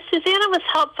 and Susanna was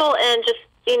helpful, and just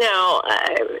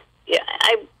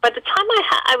by the time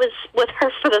I was with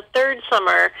her for the third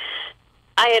summer,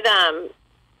 I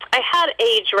had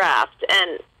a draft,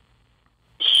 and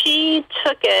she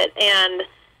took it and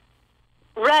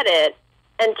read it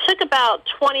and took about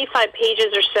 25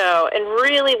 pages or so and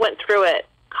really went through it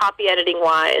copy editing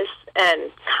wise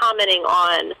and commenting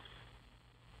on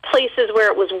places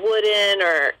where it was wooden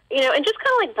or, and just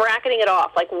kind of like bracketing it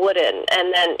off like wooden,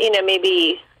 and then,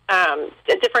 maybe a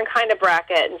different kind of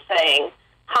bracket and saying,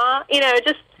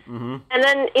 just, and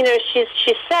then,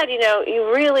 she said,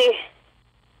 you really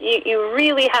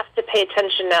have to pay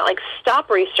attention now, like stop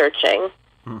researching,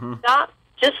 stop,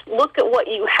 just look at what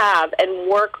you have and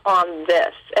work on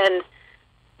this. And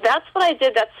that's what I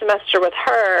did that semester with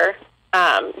her.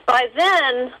 By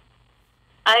then,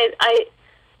 I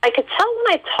could tell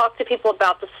when I talked to people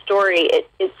about the story,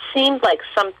 it seemed like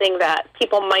something that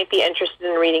people might be interested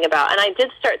in reading about. And I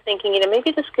did start thinking,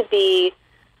 maybe this could be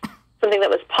something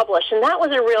that was published. And that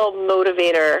was a real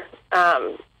motivator.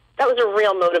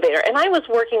 And I was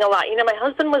working a lot. My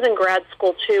husband was in grad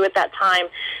school, too, at that time.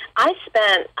 I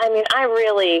spent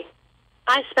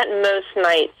most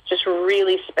nights just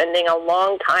really spending a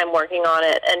long time working on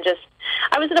it. And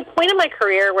I was at a point in my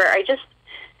career where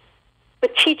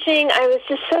with teaching, I was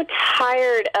just so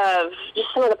tired of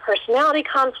just some of the personality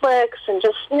conflicts and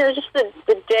just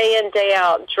the day in, day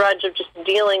out drudge of just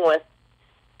dealing with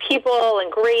people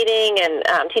and grading and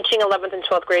teaching 11th and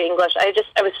 12th grade English. I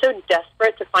was so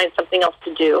desperate to find something else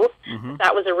to do.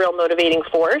 That was a real motivating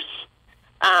force.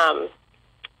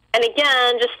 And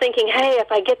again, just thinking, hey,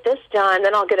 if I get this done,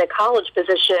 then I'll get a college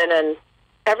position and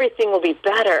everything will be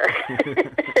better,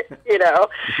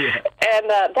 Yeah. And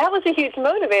that was a huge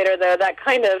motivator, though, that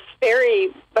kind of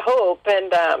fairy hope. And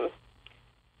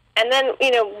then,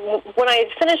 when I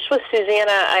finished with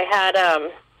Susanna, I had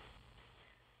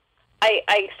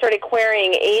I started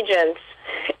querying agents,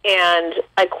 and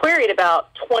I queried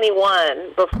about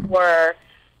 21 before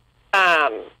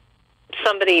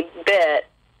somebody bit.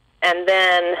 And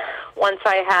then once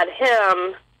I had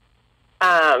him,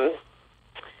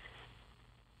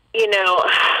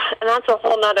 and that's a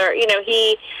whole nother,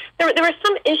 there were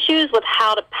some issues with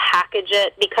how to package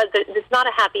it because it's not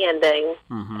a happy ending.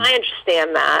 And I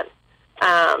understand that.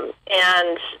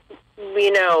 And,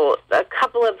 a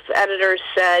couple of editors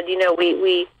said,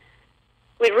 we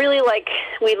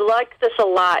like this a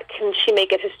lot. Can she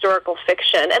make it historical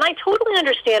fiction? And I totally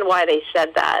understand why they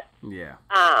said that. Yeah.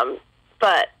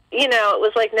 But, it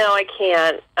was like, no, I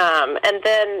can't.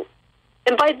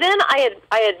 And by then I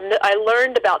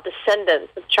learned about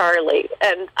descendants of Charlie,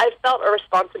 and I felt a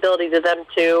responsibility to them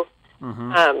too.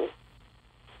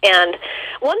 And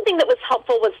one thing that was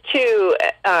helpful was too,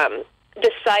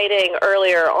 deciding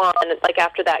earlier on, like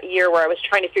after that year where I was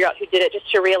trying to figure out who did it, just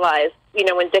to realize,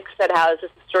 when Dick said, how is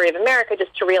this the story of America,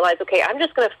 just to realize, okay, I'm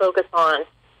just going to focus on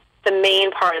the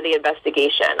main part of the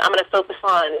investigation. I'm going to focus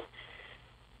on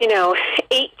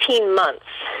 18 months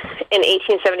in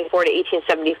 1874 to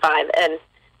 1875,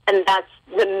 and that's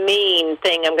the main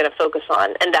thing I'm going to focus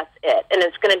on, and that's it. And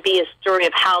it's going to be a story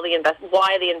of how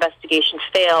why the investigation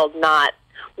failed, not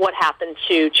what happened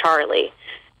to Charlie.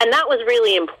 And that was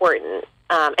really important.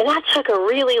 And that took a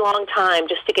really long time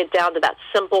just to get down to that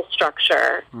simple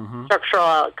structural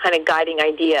kind of guiding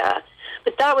idea.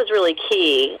 But that was really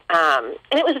key. And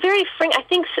it was very I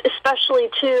think especially,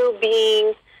 too,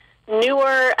 being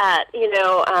newer at,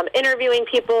 interviewing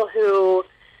people who,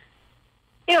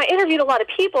 I interviewed a lot of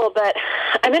people, but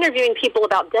I'm interviewing people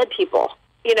about dead people,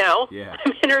 Yeah.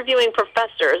 I'm interviewing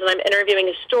professors and I'm interviewing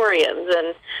historians,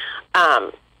 and,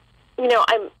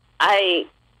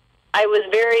 I was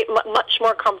very much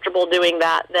more comfortable doing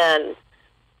that than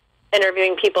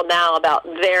interviewing people now about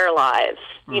their lives,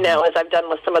 as I've done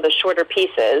with some of the shorter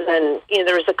pieces. And,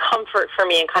 there was a comfort for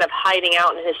me in kind of hiding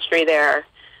out in history there.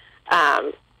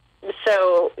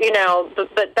 So,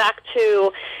 but back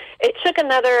to, it took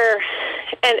another,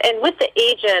 and with the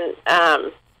agent,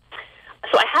 so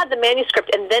I had the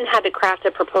manuscript and then had to craft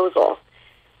a proposal.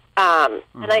 And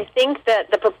I think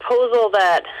that the proposal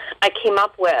that I came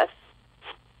up with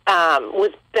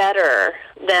was better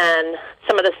than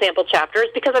some of the sample chapters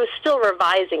because I was still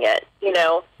revising it,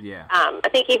 Yeah. I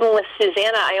think even with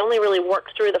Susanna, I only really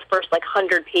worked through the first,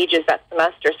 100 pages that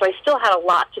semester, so I still had a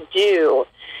lot to do.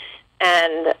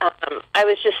 And I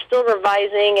was just still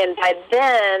revising, and by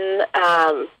then,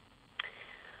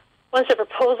 once the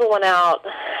proposal went out,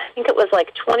 I think it was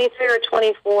 23 or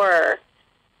 24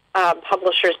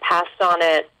 publishers passed on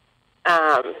it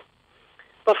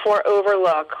before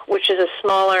Overlook, which is a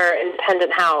smaller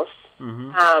independent house.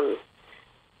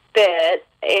 bit,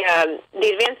 and the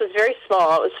advance was very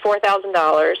small. It was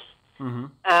 $4,000.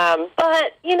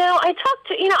 But, I talked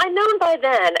to, I known by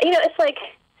then, it's like,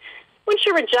 once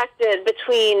you're rejected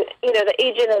between, the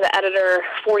agent and the editor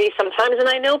 40 sometimes, and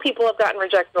I know people have gotten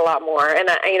rejected a lot more, and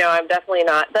I'm definitely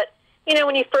not, but,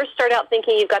 when you first start out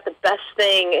thinking you've got the best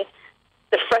thing,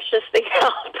 the freshest thing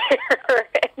out there,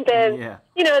 and then,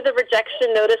 the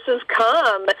rejection notices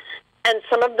come, and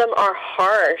some of them are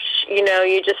harsh,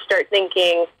 you just start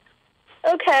thinking,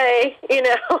 okay,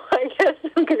 I guess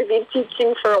I'm going to be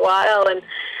teaching for a while, and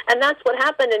that's what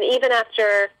happened, and even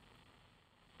after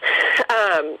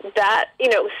that,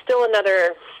 it was still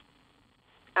another,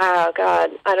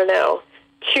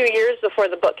 2 years before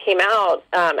the book came out,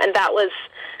 and that was,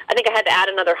 I think I had to add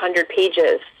another 100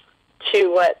 pages to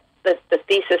what the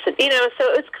thesis had, so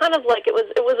it was kind of like, it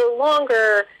was a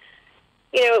longer,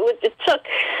 it took,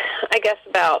 I guess,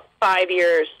 about 5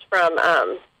 years from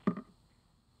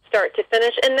start to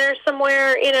finish, and there's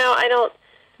somewhere, I don't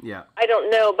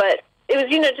know, but it was,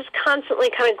 just constantly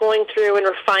kind of going through and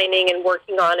refining and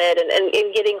working on it and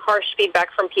getting harsh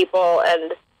feedback from people,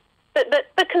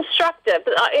 but constructive.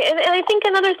 And I think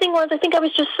another thing was, I think I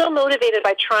was just so motivated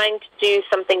by trying to do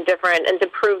something different and to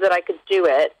prove that I could do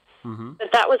it.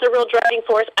 That was a real driving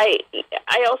force. I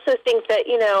also think that,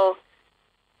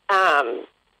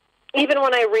 even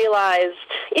when I realized,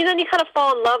 you kind of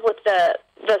fall in love with the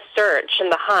search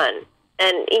and the hunt.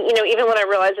 And, even when I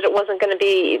realized that it wasn't going to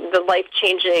be the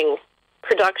life-changing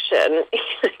production,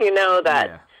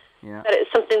 that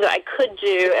it's something that I could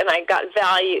do, and I got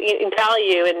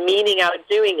value and meaning out of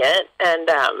doing it, and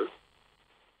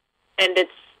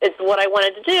it's what I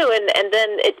wanted to do, and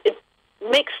then it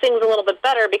makes things a little bit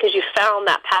better because you found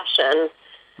that passion,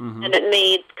 and it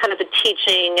made kind of the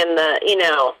teaching and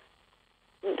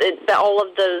all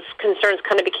of those concerns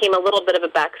kind of became a little bit of a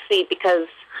backseat because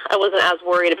I wasn't as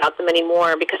worried about them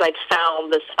anymore because I'd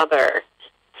found this other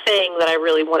thing that I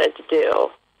really wanted to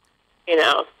do,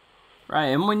 Right,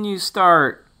 and when you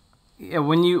start,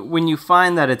 when you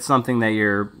find that it's something that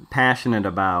you're passionate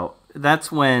about,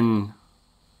 that's when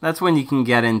you can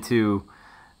get into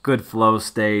good flow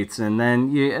states, and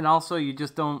then you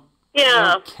just don't, you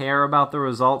don't care about the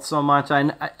results so much.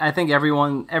 I think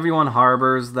everyone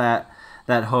harbors that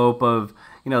hope of,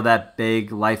 that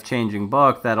big life-changing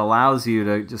book that allows you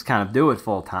to just kind of do it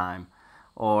full time,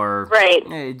 or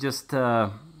just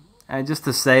to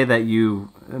say that you've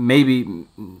made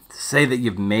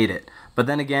it. But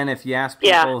then again, if you ask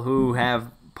people who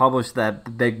have published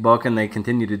that big book and they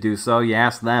continue to do so, you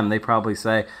ask them, they probably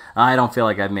say, I don't feel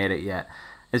like I've made it yet.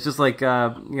 It's just like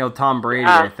Tom Brady.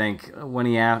 I think when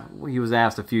he was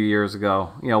asked a few years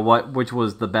ago, which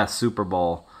was the best Super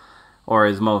Bowl, or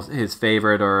his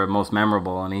favorite or most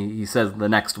memorable, and he says the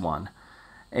next one,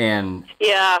 and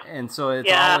so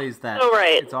it's always that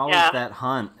that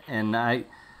hunt. And I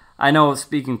know,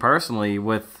 speaking personally,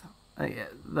 with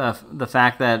the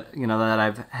fact that that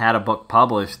I've had a book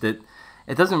published, that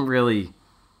it doesn't really,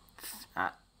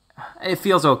 it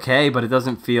feels okay, but it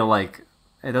doesn't feel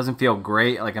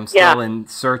great. Like I'm still in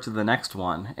search of the next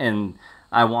one, and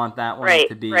I want that one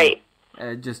to be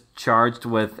just charged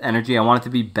with energy. I want it to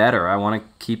be better. I want to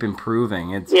keep improving.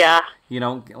 It's you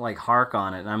don't hark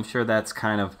on it. And I'm sure that's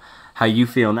kind of how you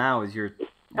feel now, as you're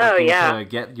looking to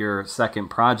get your second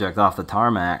project off the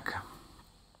tarmac.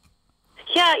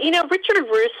 Yeah, Richard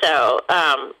Russo,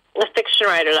 a fiction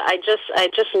writer, I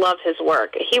just love his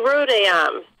work. He wrote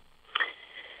a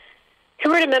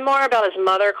memoir about his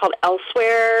mother called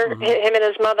Elsewhere, him and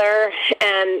his mother,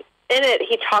 and in it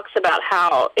he talks about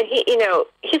how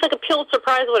he's like a Pulitzer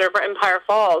Prize winner for Empire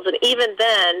Falls, and even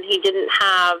then he didn't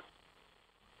have,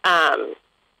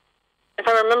 if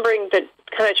I'm remembering the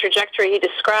kind of trajectory he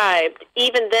described,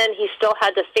 even then he still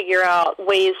had to figure out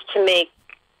ways to make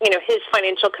his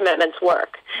financial commitments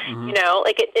work.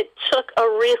 It took a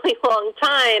really long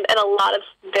time and a lot of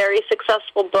very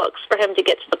successful books for him to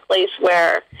get to the place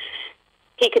where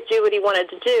he could do what he wanted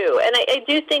to do. And I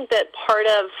do think that part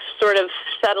of sort of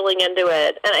settling into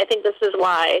it, and I think this is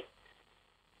why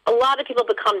a lot of people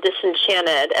become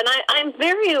disenchanted. And I'm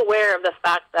very aware of the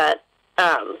fact that,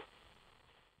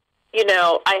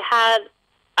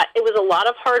 it was a lot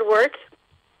of hard work,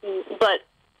 but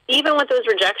even with those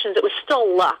rejections, it was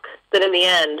still luck that in the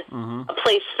end a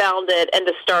place found it and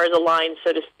the stars aligned,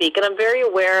 so to speak. And I'm very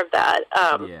aware of that.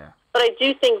 But I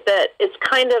do think that it's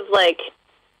kind of like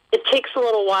it takes a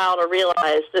little while to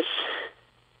realize this,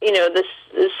 this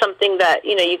is something that,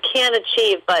 you can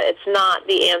achieve, but it's not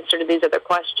the answer to these other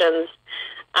questions.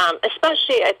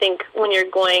 Especially, I think, when you're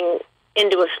going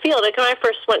into a field. Like when I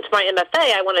first went to my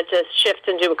MFA, I wanted to shift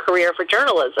into a career for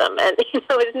journalism, and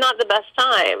it's not the best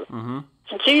time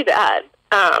to do that.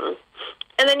 And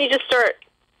then you just start,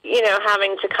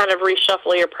 having to kind of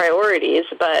reshuffle your priorities.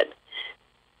 But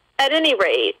at any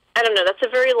rate, I don't know. That's a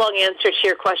very long answer to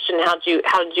your question. How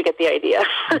did you get the idea?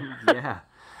 Yeah.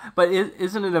 But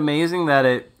isn't it amazing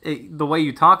that the way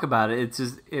you talk about it,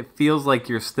 it feels like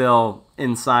you're still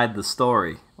inside the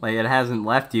story. Like it hasn't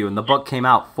left you, and the book came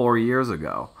out 4 years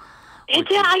ago.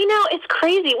 It's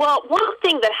crazy. Well, one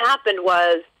thing that happened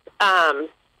was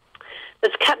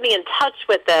that's kept me in touch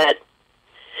with it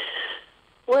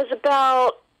was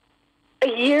about a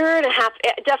year and a half,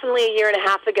 definitely a year and a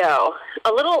half ago,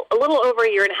 a little over a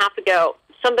year and a half ago.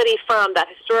 Somebody from that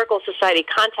historical society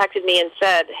contacted me and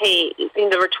said, hey,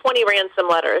 there were 20 ransom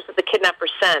letters that the kidnapper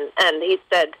sent, and he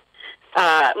said,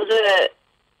 it was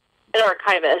an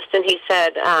archivist, and he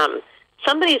said,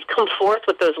 somebody's come forth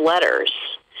with those letters,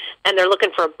 and they're looking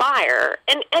for a buyer.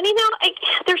 And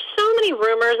there's so many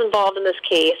rumors involved in this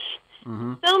case,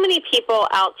 so many people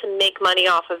out to make money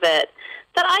off of it,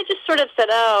 that I just sort of said,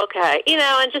 oh, okay,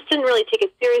 and just didn't really take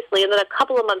it seriously. And then a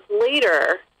couple of months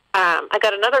later, I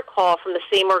got another call from the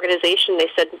same organization. They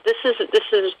said, this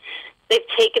is, they've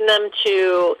taken them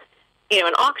to,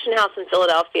 an auction house in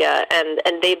Philadelphia,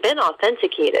 and they've been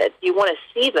authenticated. You want to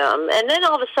see them? And then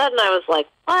all of a sudden I was like,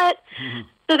 what?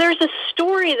 So there's a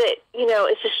story that,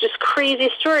 it's just this crazy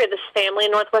story of this family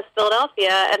in Northwest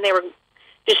Philadelphia, and they were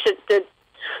just a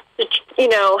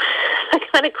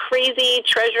kind of crazy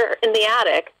treasure in the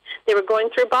attic. They were going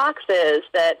through boxes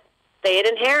that they had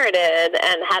inherited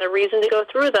and had a reason to go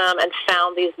through them and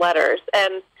found these letters.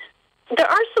 And there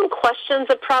are some questions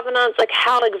of provenance, like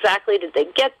how exactly did they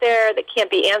get there, that can't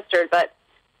be answered. But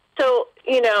so,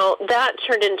 that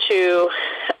turned into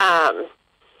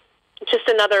just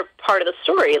another part of the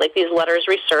story. Like these letters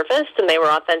resurfaced and they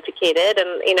were authenticated,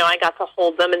 and, I got to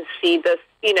hold them and see this,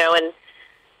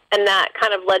 and that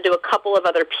kind of led to a couple of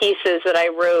other pieces that I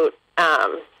wrote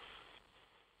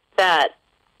that,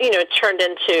 turned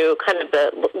into kind of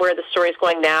where the story's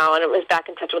going now, and it was back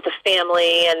in touch with the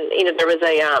family, and, there was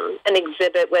an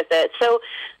exhibit with it. So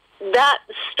that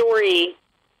story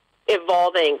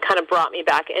evolving kind of brought me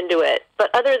back into it. But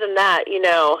other than that,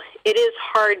 it is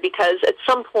hard because at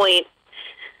some point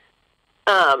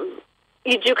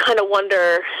you do kind of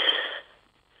wonder,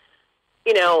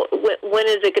 when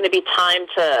is it going to be time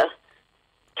to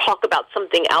talk about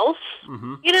something else,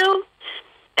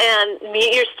 And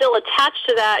you're still attached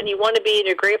to that, and you want to be, and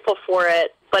you're grateful for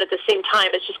it, but at the same time,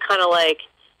 it's just kind of like,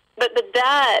 but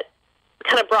that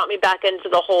kind of brought me back into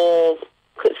the whole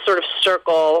sort of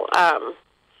circle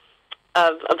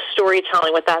of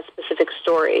storytelling with that specific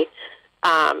story.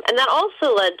 And that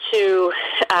also led to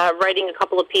writing a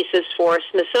couple of pieces for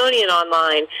Smithsonian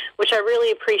Online, which I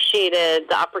really appreciated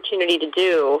the opportunity to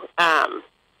do.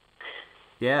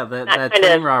 Yeah, that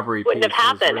train robbery wouldn't have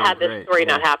happened really had this story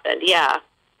not happened. Yeah.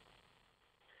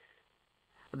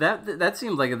 That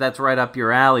seems like that's right up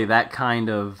your alley. That kind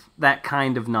of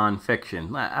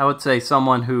nonfiction. I would say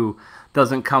someone who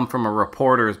doesn't come from a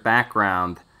reporter's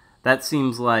background. That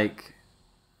seems like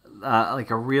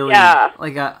a really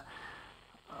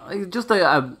just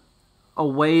a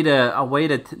way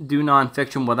to do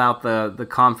nonfiction without the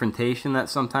confrontation that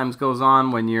sometimes goes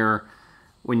on when you're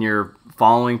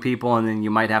following people, and then you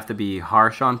might have to be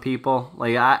harsh on people.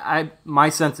 Like my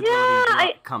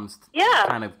sensibility comes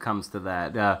to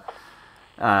that.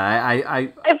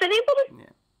 I've been able to. Yeah.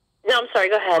 No, I'm sorry.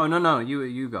 Go ahead. Oh no,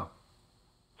 you go.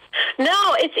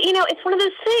 No, it's one of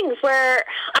those things where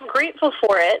I'm grateful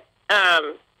for it,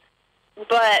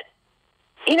 but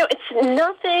it's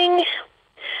nothing.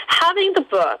 Having the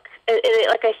book,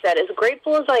 like I said, as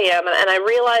grateful as I am, and I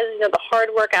realize, the hard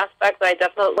work aspect that I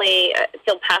definitely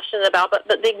feel passionate about, but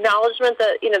the acknowledgement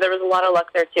that, there was a lot of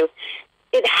luck there too.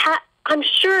 I'm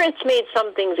sure it's made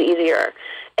some things easier.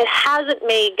 It hasn't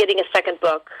made getting a second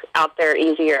book out there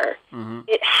easier. Mm-hmm.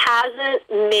 It hasn't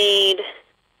made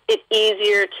it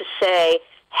easier to say,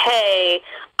 hey,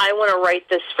 I want to write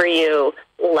this for you,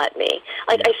 let me.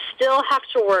 I still have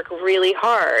to work really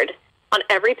hard on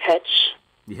every pitch.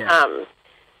 Yeah.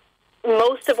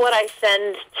 Most of what I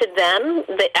send to them,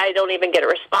 I don't even get a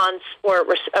response, or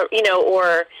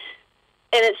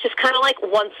and it's just kind of like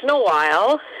once in a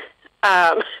while,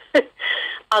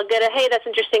 I'll get a, hey, that's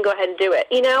interesting, go ahead and do it.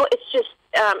 It's just,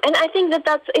 and I think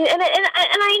that's, and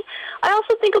I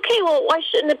also think, okay, well, why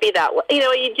shouldn't it be that way?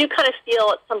 You do kind of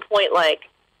feel at some point like,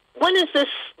 when is this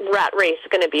rat race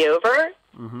going to be over?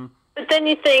 Mm-hmm. But then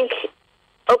you think,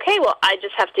 okay, well, I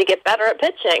just have to get better at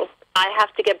pitching. I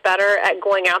have to get better at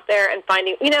going out there and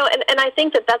finding, and I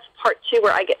think that that's part too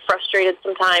where I get frustrated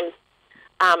sometimes.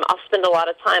 I'll spend a lot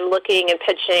of time looking and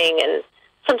pitching, and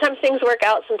sometimes things work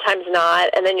out, sometimes not,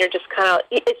 and then you're just kind of,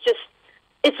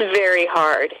 it's very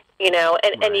hard,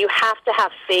 and you have to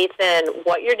have faith in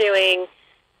what you're doing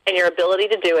and your ability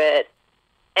to do it,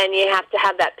 and you have to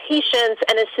have that patience,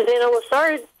 and as Susanna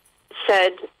Lassard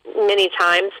said many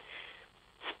times,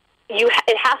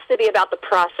 it has to be about the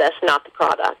process, not the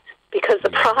product, because the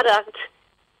product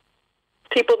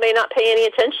people may not pay any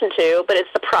attention to, but it's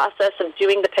the process of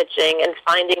doing the pitching and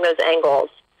finding those angles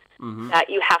that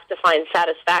you have to find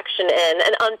satisfaction in,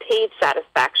 and unpaid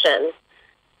satisfaction.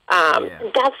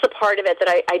 That's the part of it that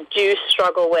I do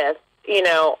struggle with,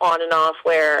 on and off,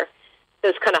 where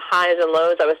those kind of highs and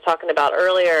lows I was talking about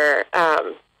earlier.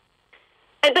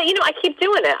 But I keep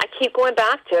doing it. I keep going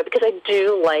back to it because I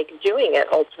do like doing it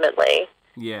ultimately.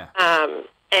 Yeah.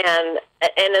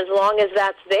 And as long as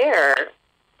that's there,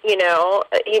 you know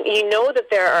that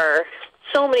there are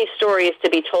so many stories to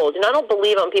be told. And I don't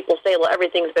believe when people say, well,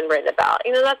 everything's been written about.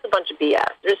 That's a bunch of BS.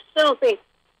 There's so many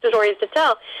stories to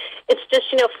tell. It's just,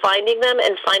 finding them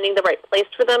and finding the right place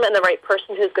for them and the right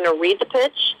person who's going to read the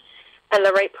pitch and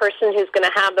the right person who's going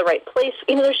to have the right place.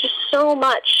 There's just so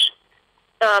much,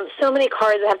 so many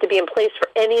cards that have to be in place for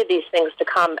any of these things to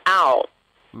come out.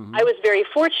 Mm-hmm. I was very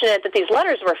fortunate that these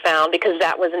letters were found because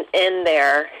that wasn't in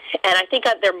there. And I think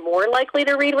they're more likely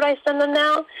to read what I send them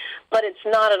now, but it's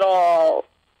not at all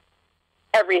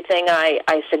everything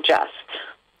I suggest.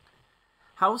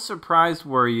 How surprised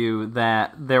were you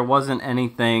that there wasn't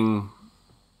anything...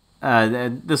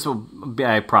 this will be,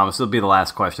 I promise, it'll be the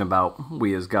last question about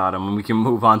We As God, and we can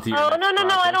move on to your no,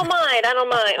 I don't mind.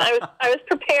 I was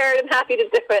prepared and happy to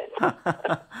do it.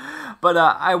 But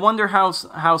I wonder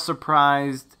how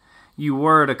surprised you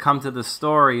were to come to the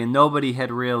story and nobody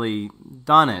had really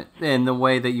done it in the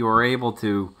way that you were able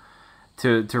to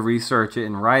research it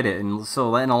and write it. And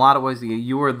so in a lot of ways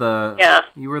you were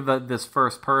this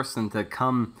first person to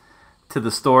come to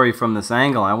the story from this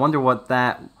angle. I wonder what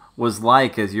that was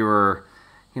like as you were,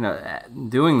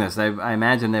 doing this. I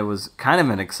imagine it was kind of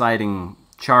an exciting,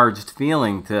 charged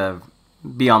feeling to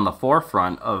be on the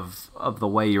forefront of the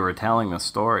way you were telling the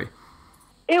story.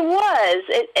 It was.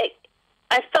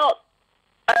 I felt.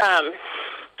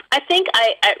 I think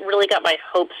I really got my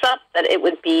hopes up that it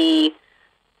would be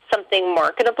something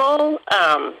marketable.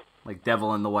 Like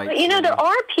Devil in the White. But, there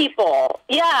are people.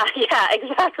 Yeah,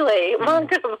 exactly.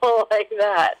 Marketable like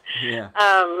that. Yeah.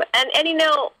 And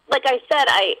like I said,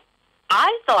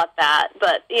 I thought that,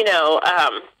 but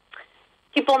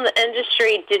people in the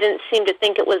industry didn't seem to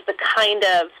think it was the kind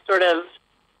of sort of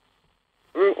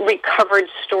recovered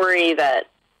story that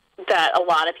a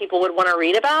lot of people would want to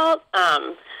read about.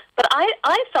 But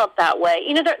I felt that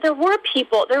way. There were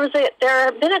people. There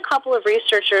have been a couple of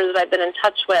researchers that I've been in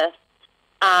touch with.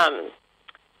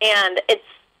 And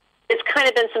it's kind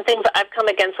of been some things that I've come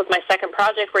against with my second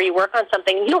project where you work on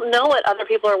something and you don't know what other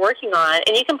people are working on,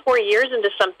 and you can pour years into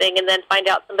something and then find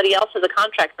out somebody else has a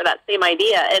contract for that same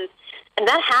idea. And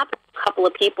that happened to a couple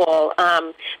of people.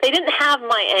 They didn't have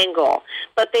my angle,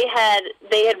 but they had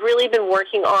really been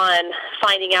working on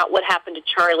finding out what happened to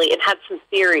Charlie and had some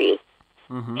theories.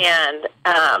 Mm-hmm. And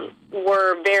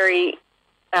were very...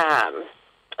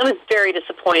 it was very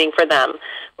disappointing for them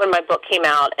when my book came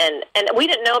out, and we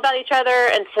didn't know about each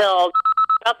other until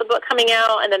about the book coming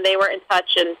out, and then they were in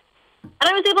touch, and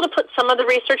I was able to put some of the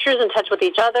researchers in touch with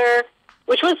each other,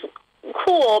 which was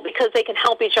cool because they can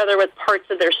help each other with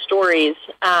parts of their stories.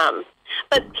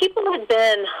 But people had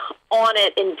been on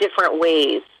it in different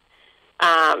ways,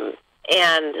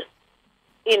 and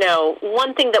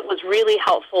one thing that was really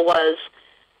helpful was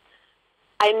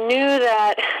I knew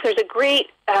that there's a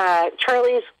great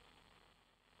Charlie's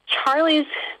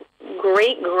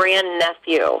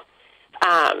great-grandnephew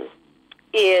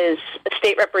is a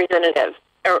state representative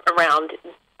around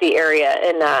the area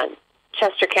in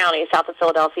Chester County, south of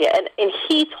Philadelphia, and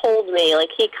he told me,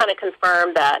 he kind of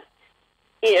confirmed that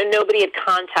nobody had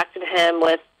contacted him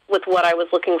with what I was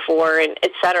looking for, and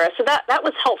et cetera. So that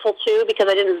was helpful too, because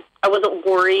I wasn't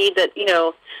worried that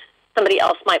somebody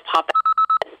else might pop out.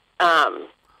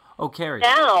 Carrie.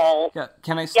 Now,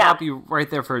 can I stop you right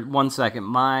there for 1 second?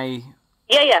 My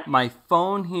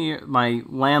phone here, my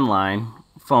landline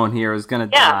phone here is going to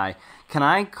die. Can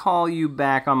I call you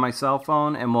back on my cell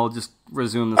phone and we'll just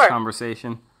resume this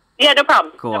conversation? Yeah, no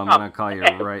problem. Cool. No I'm problem. going to call you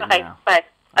right Bye. now. Bye.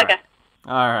 Okay.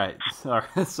 All right. Sorry.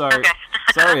 Okay.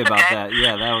 Sorry about that.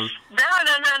 Yeah, that was.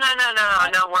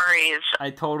 No worries.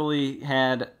 I totally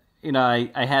had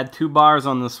I had 2 bars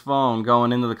on this phone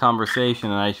going into the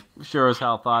conversation, and I sure as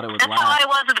hell thought it would last. That's how I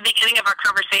was at the beginning of our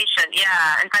conversation.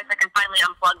 Yeah. In fact, I can finally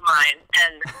unplug mine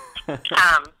and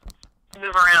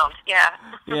move around. Yeah.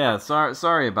 Yeah.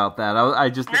 Sorry about that. I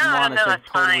just didn't want it to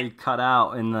totally cut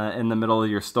out in the middle of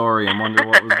your story and wonder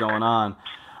what was going on.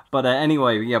 But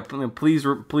anyway, yeah. Please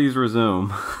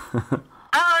resume.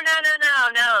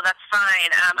 No, that's fine.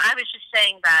 I was just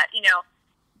saying that,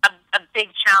 a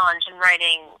big challenge in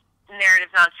writing narrative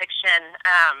nonfiction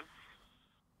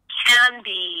can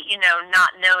be, not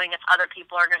knowing if other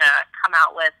people are going to come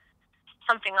out with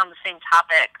something on the same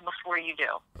topic before you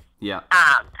do. Yeah.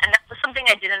 And that was something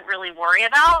I didn't really worry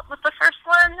about with the first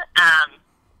one,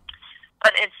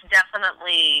 but it's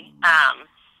definitely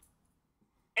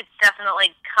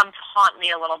come to haunt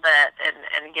me a little bit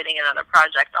in getting another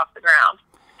project off the ground.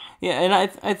 Yeah, and I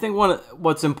think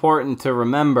what's important to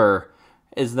remember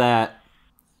is that,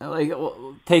 like,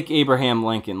 take Abraham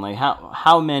Lincoln. Like,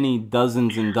 how many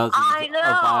dozens and dozens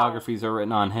of biographies are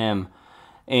written on him,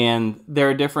 and there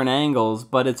are different angles,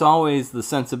 but it's always the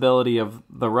sensibility of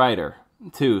the writer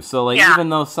too. So, like, even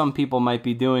though some people might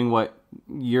be doing what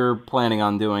you're planning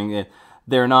on doing,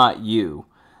 they're not you,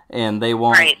 and they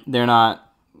won't. Right. They're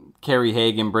not Carrie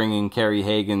Hagen bringing Carrie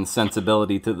Hagen's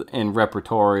sensibility and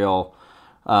repertorial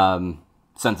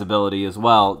sensibility as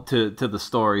well to the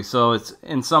story. So it's,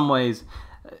 in some ways,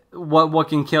 what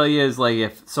can kill you is, like,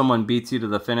 if someone beats you to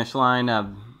the finish line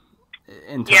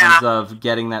in terms of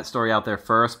getting that story out there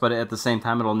first, but at the same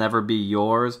time it'll never be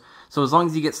yours. So as long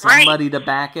as you get somebody to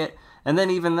back it, and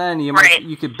then even then you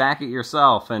could back it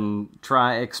yourself and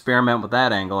try experiment with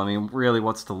that angle. I mean, really,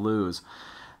 what's to lose?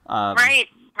 Right.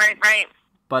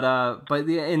 But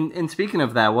yeah, in speaking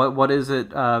of that, what is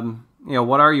it?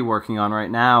 What are you working on right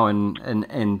now? And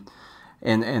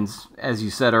as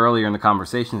you said earlier in the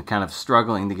conversation, kind of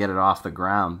struggling to get it off the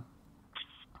ground.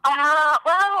 I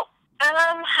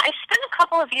spent a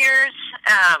couple of years.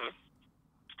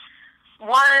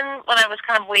 One, when I was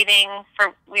kind of waiting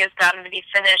for We Have Gotten to be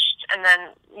finished, and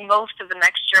then most of the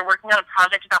next year working on a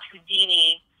project about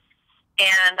Houdini.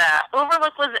 And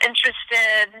Overlook was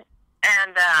interested,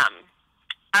 and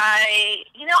I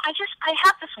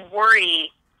have this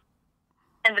worry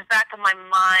in the back of my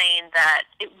mind that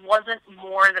it wasn't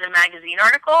more than a magazine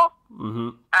article. Mm-hmm.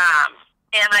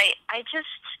 And I just,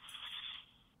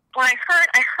 when I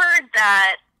heard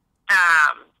that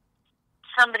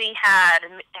somebody had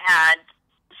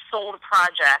sold a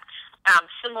project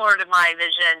similar to my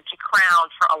vision to Crown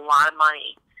for a lot of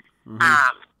money.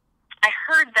 Mm-hmm. I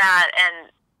heard that,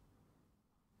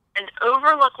 and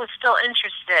Overlook was still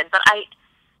interested, but I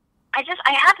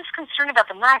had this concern about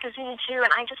the magazine too,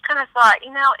 and I just kind of thought,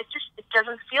 it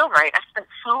doesn't feel right. I've spent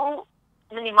so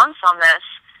many months on this,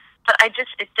 but it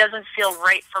doesn't feel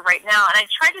right for right now. And I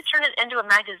tried to turn it into a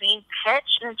magazine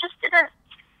pitch, and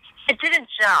it didn't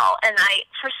gel. And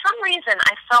for some reason,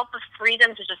 I felt the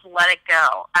freedom to just let it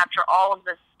go after all of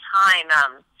this time.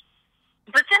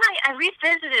 But then I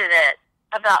revisited it.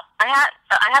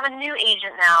 I have a new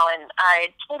agent now, and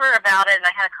I told her about it, and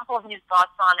I had a couple of new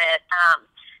thoughts on it.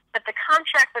 But the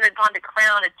contract that had gone to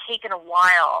Crown had taken a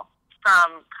while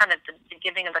from kind of the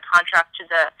giving of the contract to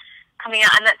the coming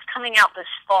out, and that's coming out this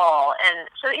fall. And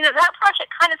so, that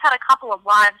project kind of had a couple of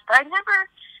lives, but I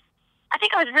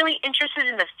think I was really interested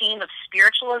in the theme of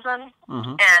spiritualism.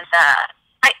 Mm-hmm. And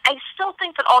I still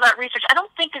think that all that research, I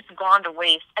don't think it's gone to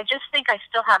waste. I just think I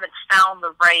still haven't found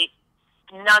the right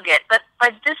nugget. But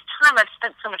by this time, I've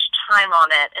spent so much time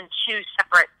on it in 2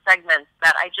 separate segments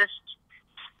that I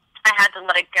had to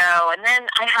let it go. And then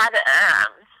I had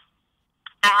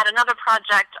another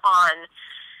project on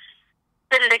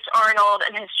Benedict Arnold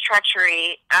and his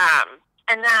treachery,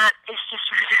 and that is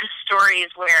just one of those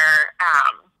stories where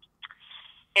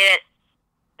it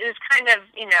is kind of,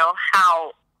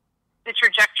 how the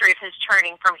trajectory of his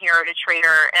turning from hero to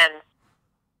traitor, and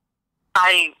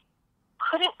I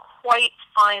couldn't quite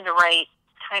find the right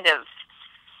kind of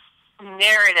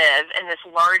narrative in this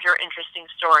larger, interesting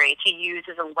story to use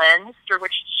as a lens through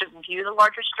which to view the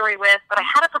larger story with. But I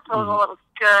had a proposal that was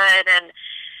good, and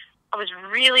I was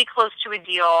really close to a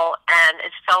deal, and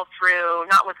it fell through,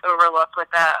 not with Overlook,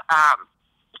 with a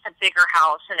bigger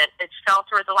house, and it fell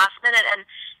through at the last minute. And,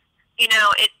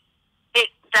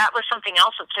 that was something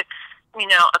else that took,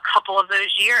 a couple of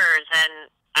those years, and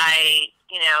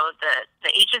the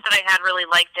agent that I had really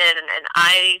liked it, and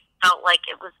I felt like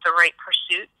it was the right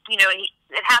pursuit.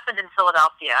 It happened in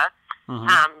Philadelphia,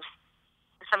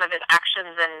 some of his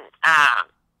actions, and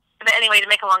but anyway, to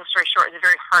make a long story short, it was a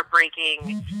very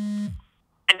heartbreaking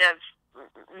kind of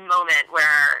moment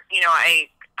where, I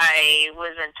I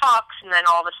was in talks, and then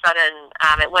all of a sudden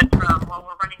it went from, well,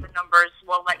 we're running the numbers,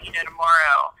 we'll let you know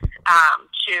tomorrow,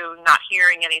 to not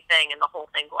hearing anything and the whole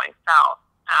thing going south.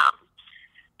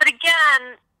 But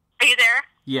again, are you there?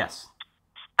 Yes.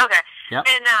 Okay. Yep.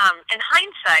 And in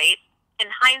hindsight,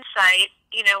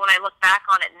 you know, when I look back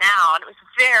on it now, and it was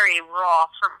very raw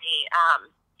for me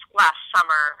last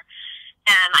summer.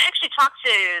 And I actually talked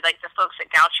to, like, the folks at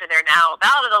Goucher there now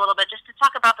about it a little bit, just to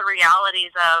talk about the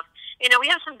realities of, you know, we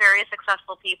have some very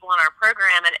successful people in our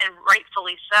program, and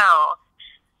rightfully so.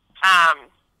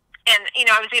 And, you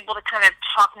know, I was able to kind of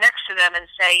talk next to them and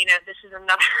say, you know, this is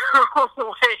another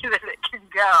way that it can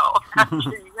go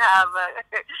after you have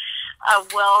a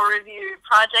well-reviewed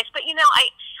project. But, you know,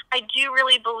 I do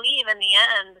really believe in the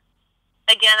end,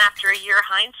 again, after a year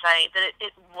hindsight, that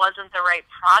it wasn't the right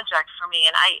project for me.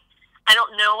 And I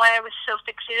don't know why I was so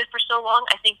fixated for so long.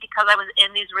 I think because I was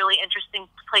in these really interesting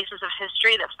places of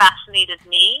history that fascinated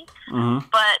me. Mm-hmm.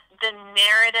 But the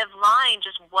narrative line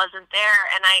just wasn't there.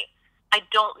 And I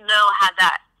don't know, had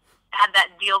that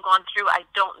deal gone through, I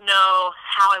don't know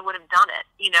how I would have done it.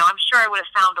 You know, I'm sure I would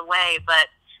have found a way,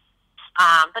 but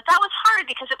that was hard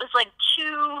because it was like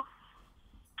two.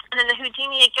 And then the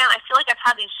Houdini, again, I feel like I've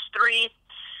had these 3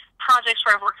 projects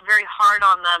where I've worked very hard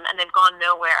on them, and they've gone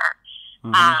nowhere.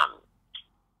 Mm-hmm.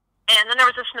 And then there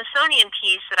was a Smithsonian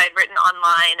piece that I'd written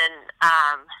online, and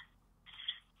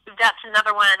that's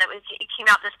another one that it came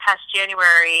out this past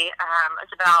January.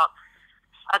 It's about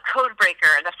a code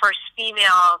breaker, the first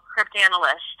female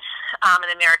cryptanalyst in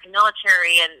the American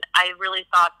military, and I really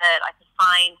thought that I could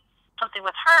find something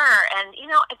with her. And,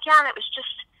 you know, again, it was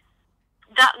just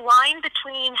that line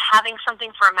between having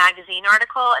something for a magazine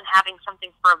article and having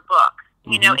something for a book.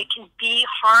 Mm-hmm. You know, it can be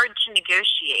hard to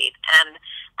negotiate. And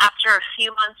after a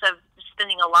few months of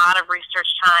spending a lot of research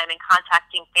time and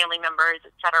contacting family members,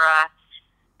 et cetera,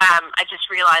 I just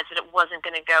realized that it wasn't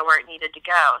going to go where it needed to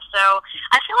go. So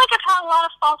I feel like I've had a lot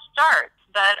of false starts,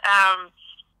 but,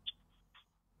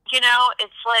 you know,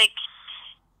 it's like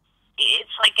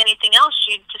anything else.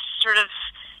 You just sort of,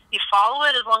 you follow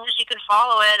it as long as you can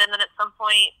follow it, and then at some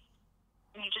point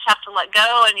you just have to let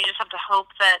go, and you just have to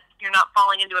hope that you're not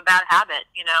falling into a bad habit,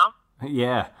 you know?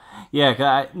 Yeah.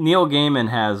 Neil Gaiman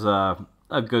has a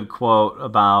good quote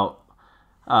about,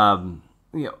 you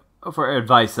know, for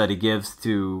advice that he gives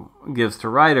to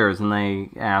writers, and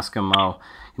they ask him, "Oh,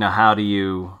 you know, how do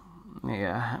you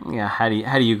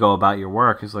go about your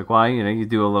work?" He's like, "Well, you know, you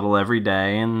do a little every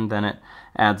day, and then it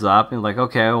adds up." And like,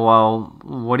 "Okay, well,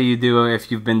 what do you do if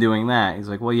you've been doing that?" He's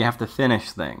like, "Well, you have to finish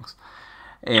things,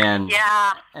 and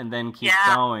then keep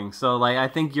going." So, like, I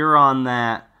think you're on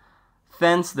that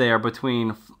fence there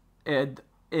between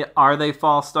are they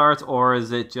false starts, or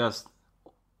is it just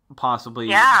possibly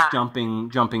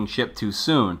jumping ship too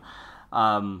soon?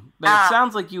 But it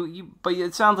sounds like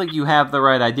it sounds like you have the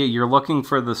right idea. You're looking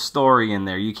for the story in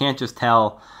there. You can't just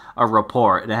tell a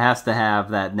report. It has to have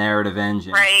that narrative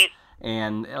engine. Right.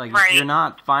 And if you're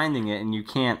not finding it and you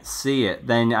can't see it,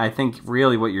 then I think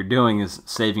really what you're doing is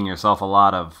saving yourself a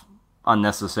lot of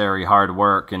unnecessary hard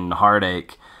work and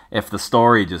heartache if the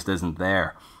story just isn't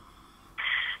there.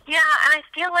 Yeah, and I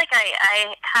feel like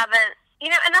I haven't. You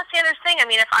know, and that's the other thing. I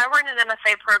mean, if I were in an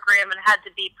MFA program and had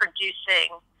to be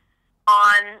producing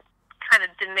on kind of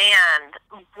demand,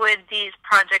 would these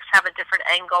projects have a different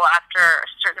angle after a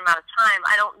certain amount of time?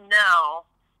 I don't know.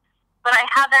 But I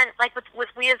haven't, like with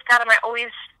We As Got 'Em,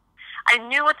 I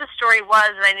knew what the story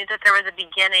was, and I knew that there was a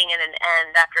beginning and an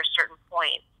end after a certain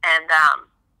point. And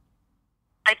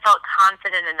I felt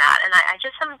confident in that. And I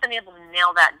just haven't been able to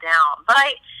nail that down.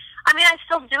 But I mean, I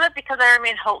still do it because I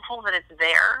remain hopeful that it's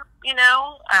there, you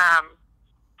know?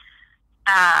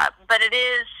 But it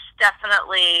is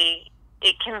definitely,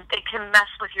 it can mess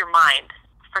with your mind,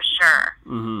 for sure.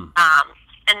 Mm-hmm.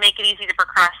 And make it easy to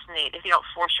procrastinate if you don't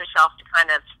force yourself to kind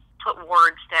of put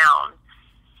words down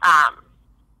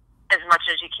as much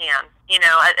as you can, you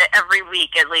know, every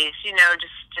week at least, you know,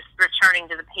 just returning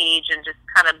to the page and just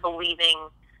kind of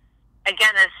believing,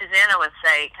 again, as Susanna would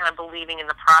say, kind of believing in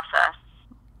the process.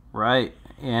 Right.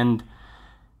 And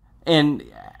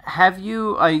have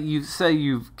you, you say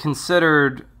you've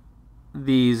considered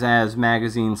these as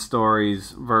magazine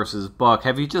stories versus book.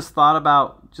 Have you just thought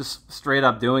about just straight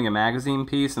up doing a magazine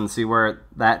piece and see where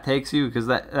that takes you? Because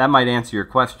that might answer your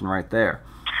question right there.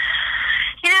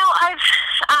 You know, I've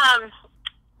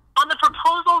on the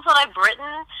proposals that I've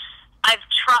written, I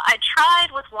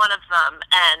tried with one of them,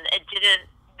 and it didn't.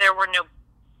 There were no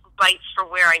bites for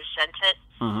where I sent it.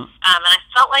 Mm-hmm. And I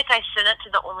felt like I sent it to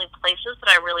the only places that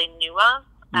I really knew of.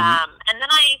 Mm-hmm. And then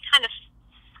I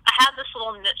had this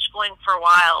little niche going for a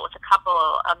while with a couple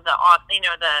of the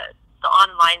the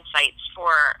online sites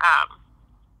for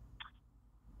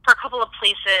a couple of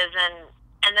places,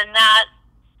 and then that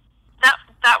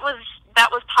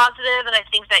was positive, and I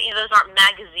think that those aren't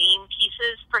magazine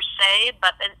pieces per se,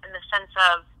 but in the sense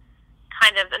of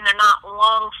kind of, and they're not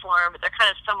long form, but they're kind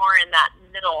of somewhere in that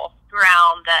middle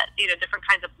ground that different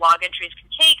kinds of blog entries can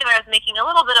take, and I was making a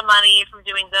little bit of money from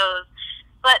doing those.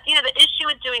 But the issue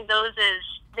with doing those is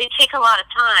they take a lot of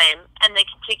time, and they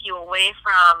can take you away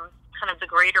from kind of the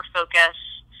greater focus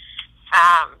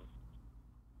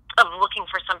of looking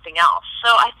for something else.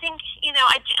 So I think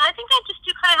I think I just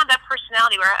do kind of have that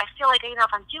personality where I feel like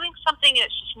if I'm doing something and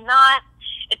it's just not,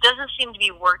 it doesn't seem to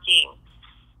be working,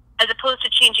 as opposed to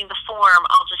changing the form,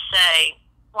 I'll just say,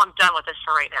 well, I'm done with this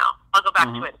for right now. I'll go back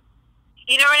to it.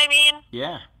 You know what I mean?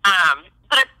 Yeah.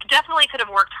 But I definitely could have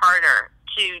worked harder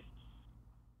to,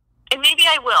 and maybe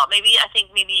I will.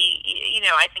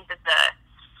 I think that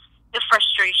the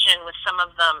frustration with some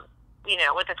of them,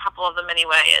 with a couple of them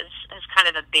anyway, is kind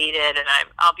of abated, and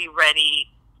I'll be ready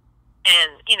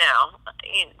in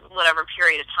whatever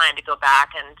period of time to go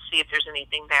back and see if there's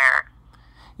anything there.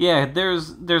 Yeah,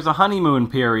 there's a honeymoon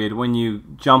period when you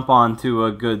jump onto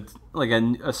a good, like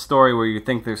a story where you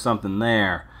think there's something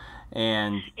there,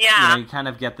 and you kind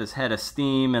of get this head of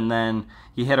steam, and then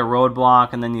you hit a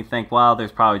roadblock, and then you think, well,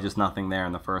 there's probably just nothing there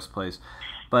in the first place.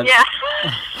 But yeah,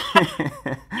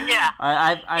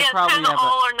 I probably kind of have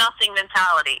all or nothing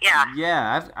mentality.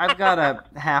 Yeah, I've got a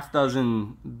half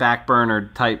dozen back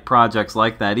burner type projects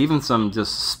like that, even some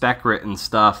just spec written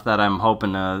stuff that I'm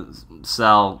hoping to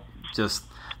sell just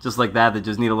like that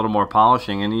just need a little more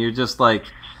polishing, and you're just like,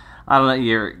 I don't know,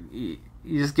 you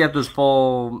just get this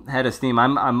full head of steam.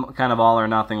 I'm kind of all or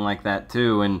nothing like that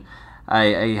too, and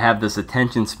I have this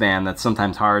attention span that's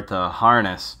sometimes hard to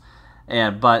harness,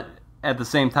 but at the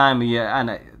same time, and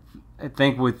I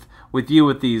think with you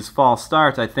with these false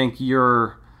starts, I think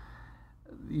your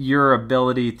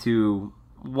ability to,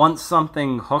 once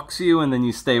something hooks you and then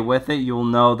you stay with it, you'll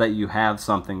know that you have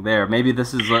something there. Maybe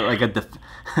this is like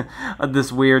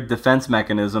this weird defense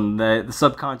mechanism, the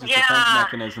subconscious defense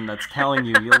mechanism that's telling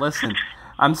you, listen,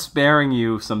 I'm sparing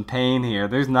you some pain here.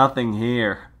 There's nothing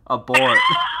here. Abort.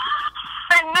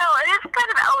 I know. It is kind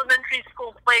of elementary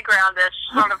school playgroundish,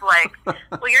 sort of like,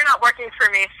 well, you're not working for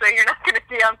me, so you're not going to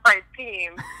be on my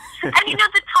team. And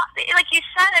like you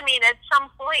said, at some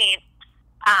point,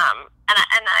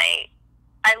 and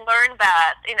I learned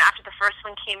that, after the first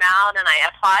one came out, and I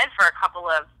applied for a couple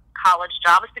of college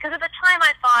jobs, because at the time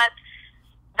I thought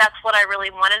that's what I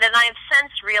really wanted, and I have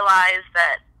since realized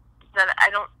that I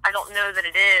don't know that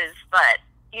it is, but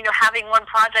having one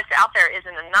project out there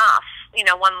isn't enough.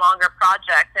 One longer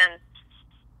project, and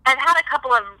I've had a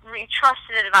couple of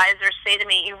trusted advisors say to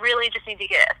me, you really just need to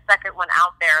get a second one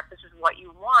out there if this is what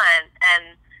you want.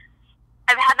 And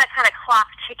I've had that kind of clock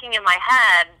ticking in my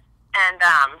head, and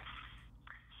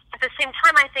at the same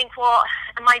time I think, well,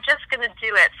 am I just going to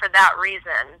do it for that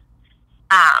reason?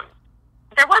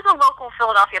 There was a local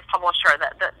Philadelphia publisher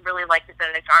that really liked the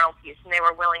Benedict Arnold piece, and they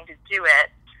were willing to do it.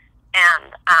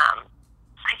 And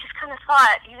I just kind of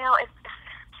thought, if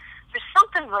there's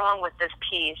something wrong with this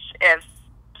piece, if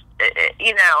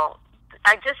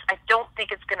I don't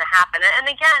think it's going to happen. And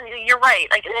again, you're right.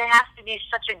 Like, it has to be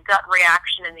such a gut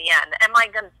reaction in the end. Am I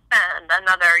going to spend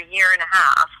another year and a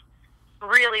half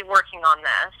really working on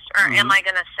this, or am I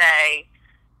going to say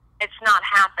it's not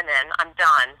happening? I'm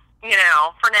done.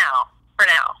 For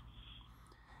now.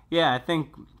 Yeah, I think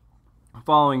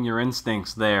following your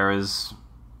instincts there is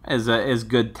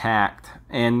good tact,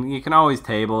 and you can always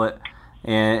table it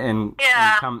and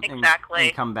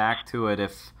come back to it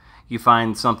if you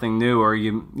find something new, or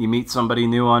you meet somebody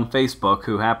new on Facebook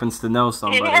who happens to know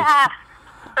somebody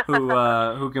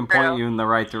who can point you in the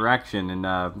right direction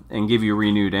and give you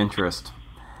renewed interest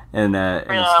in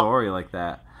a story like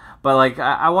that. But like,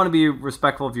 I want to be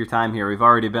respectful of your time here. We've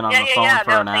already been on the phone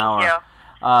for an hour.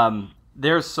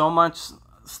 There's so much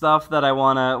stuff that I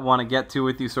want to get to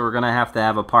with you, so we're gonna have to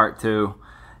have a part 2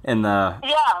 in the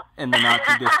not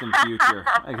too distant future,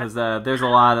 because there's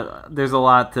a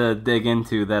lot to dig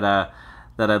into that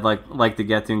I'd like to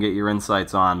get to and get your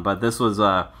insights on. But this was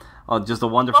just a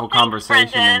wonderful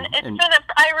conversation. Brendan.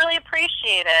 I really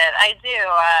appreciate it. I do.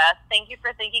 Thank you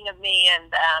for thinking of me,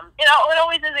 and it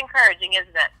always is encouraging,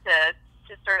 isn't it,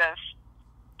 to sort of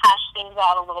hash things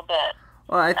out a little bit.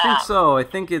 Well, I think so. I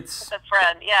think it's with a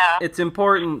friend. Yeah. It's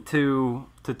important to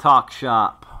talk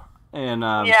shop, and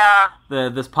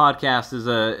this podcast is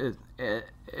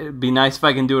it'd be nice if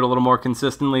I can do it a little more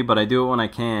consistently, but I do it when I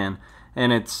can,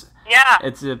 and it's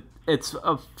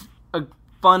a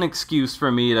fun excuse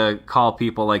for me to call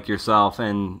people like yourself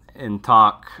and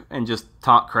talk and just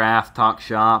talk craft, talk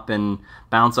shop, and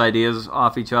bounce ideas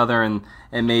off each other, and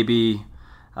maybe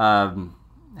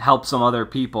help some other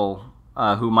people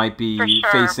who might be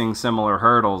facing similar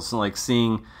hurdles, like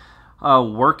seeing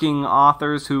working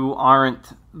authors who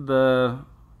aren't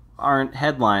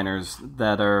headliners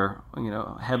that are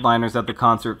headliners at the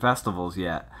concert festivals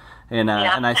yet. And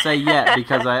I say yet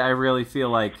because I really feel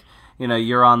like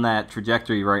you're on that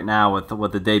trajectory right now with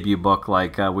the debut book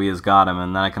like We Has Got Him,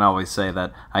 and then I can always say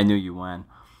that I knew you when.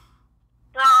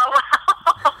 Oh,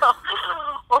 wow.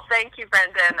 Well, thank you,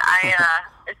 Brendan.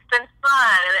 It's been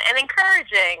fun and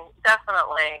encouraging,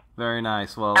 definitely. Very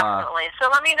nice. Well, definitely. So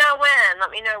let me know when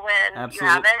absolutely.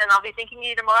 You have it, and I'll be thinking of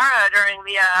you tomorrow during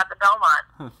the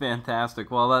Belmont.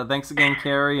 Fantastic. Well, thanks again,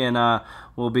 Carrie, and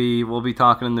we'll be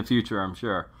talking in the future, I'm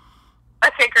sure.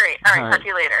 Okay, great. All right. Talk to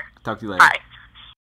you later. Talk to you later. Bye.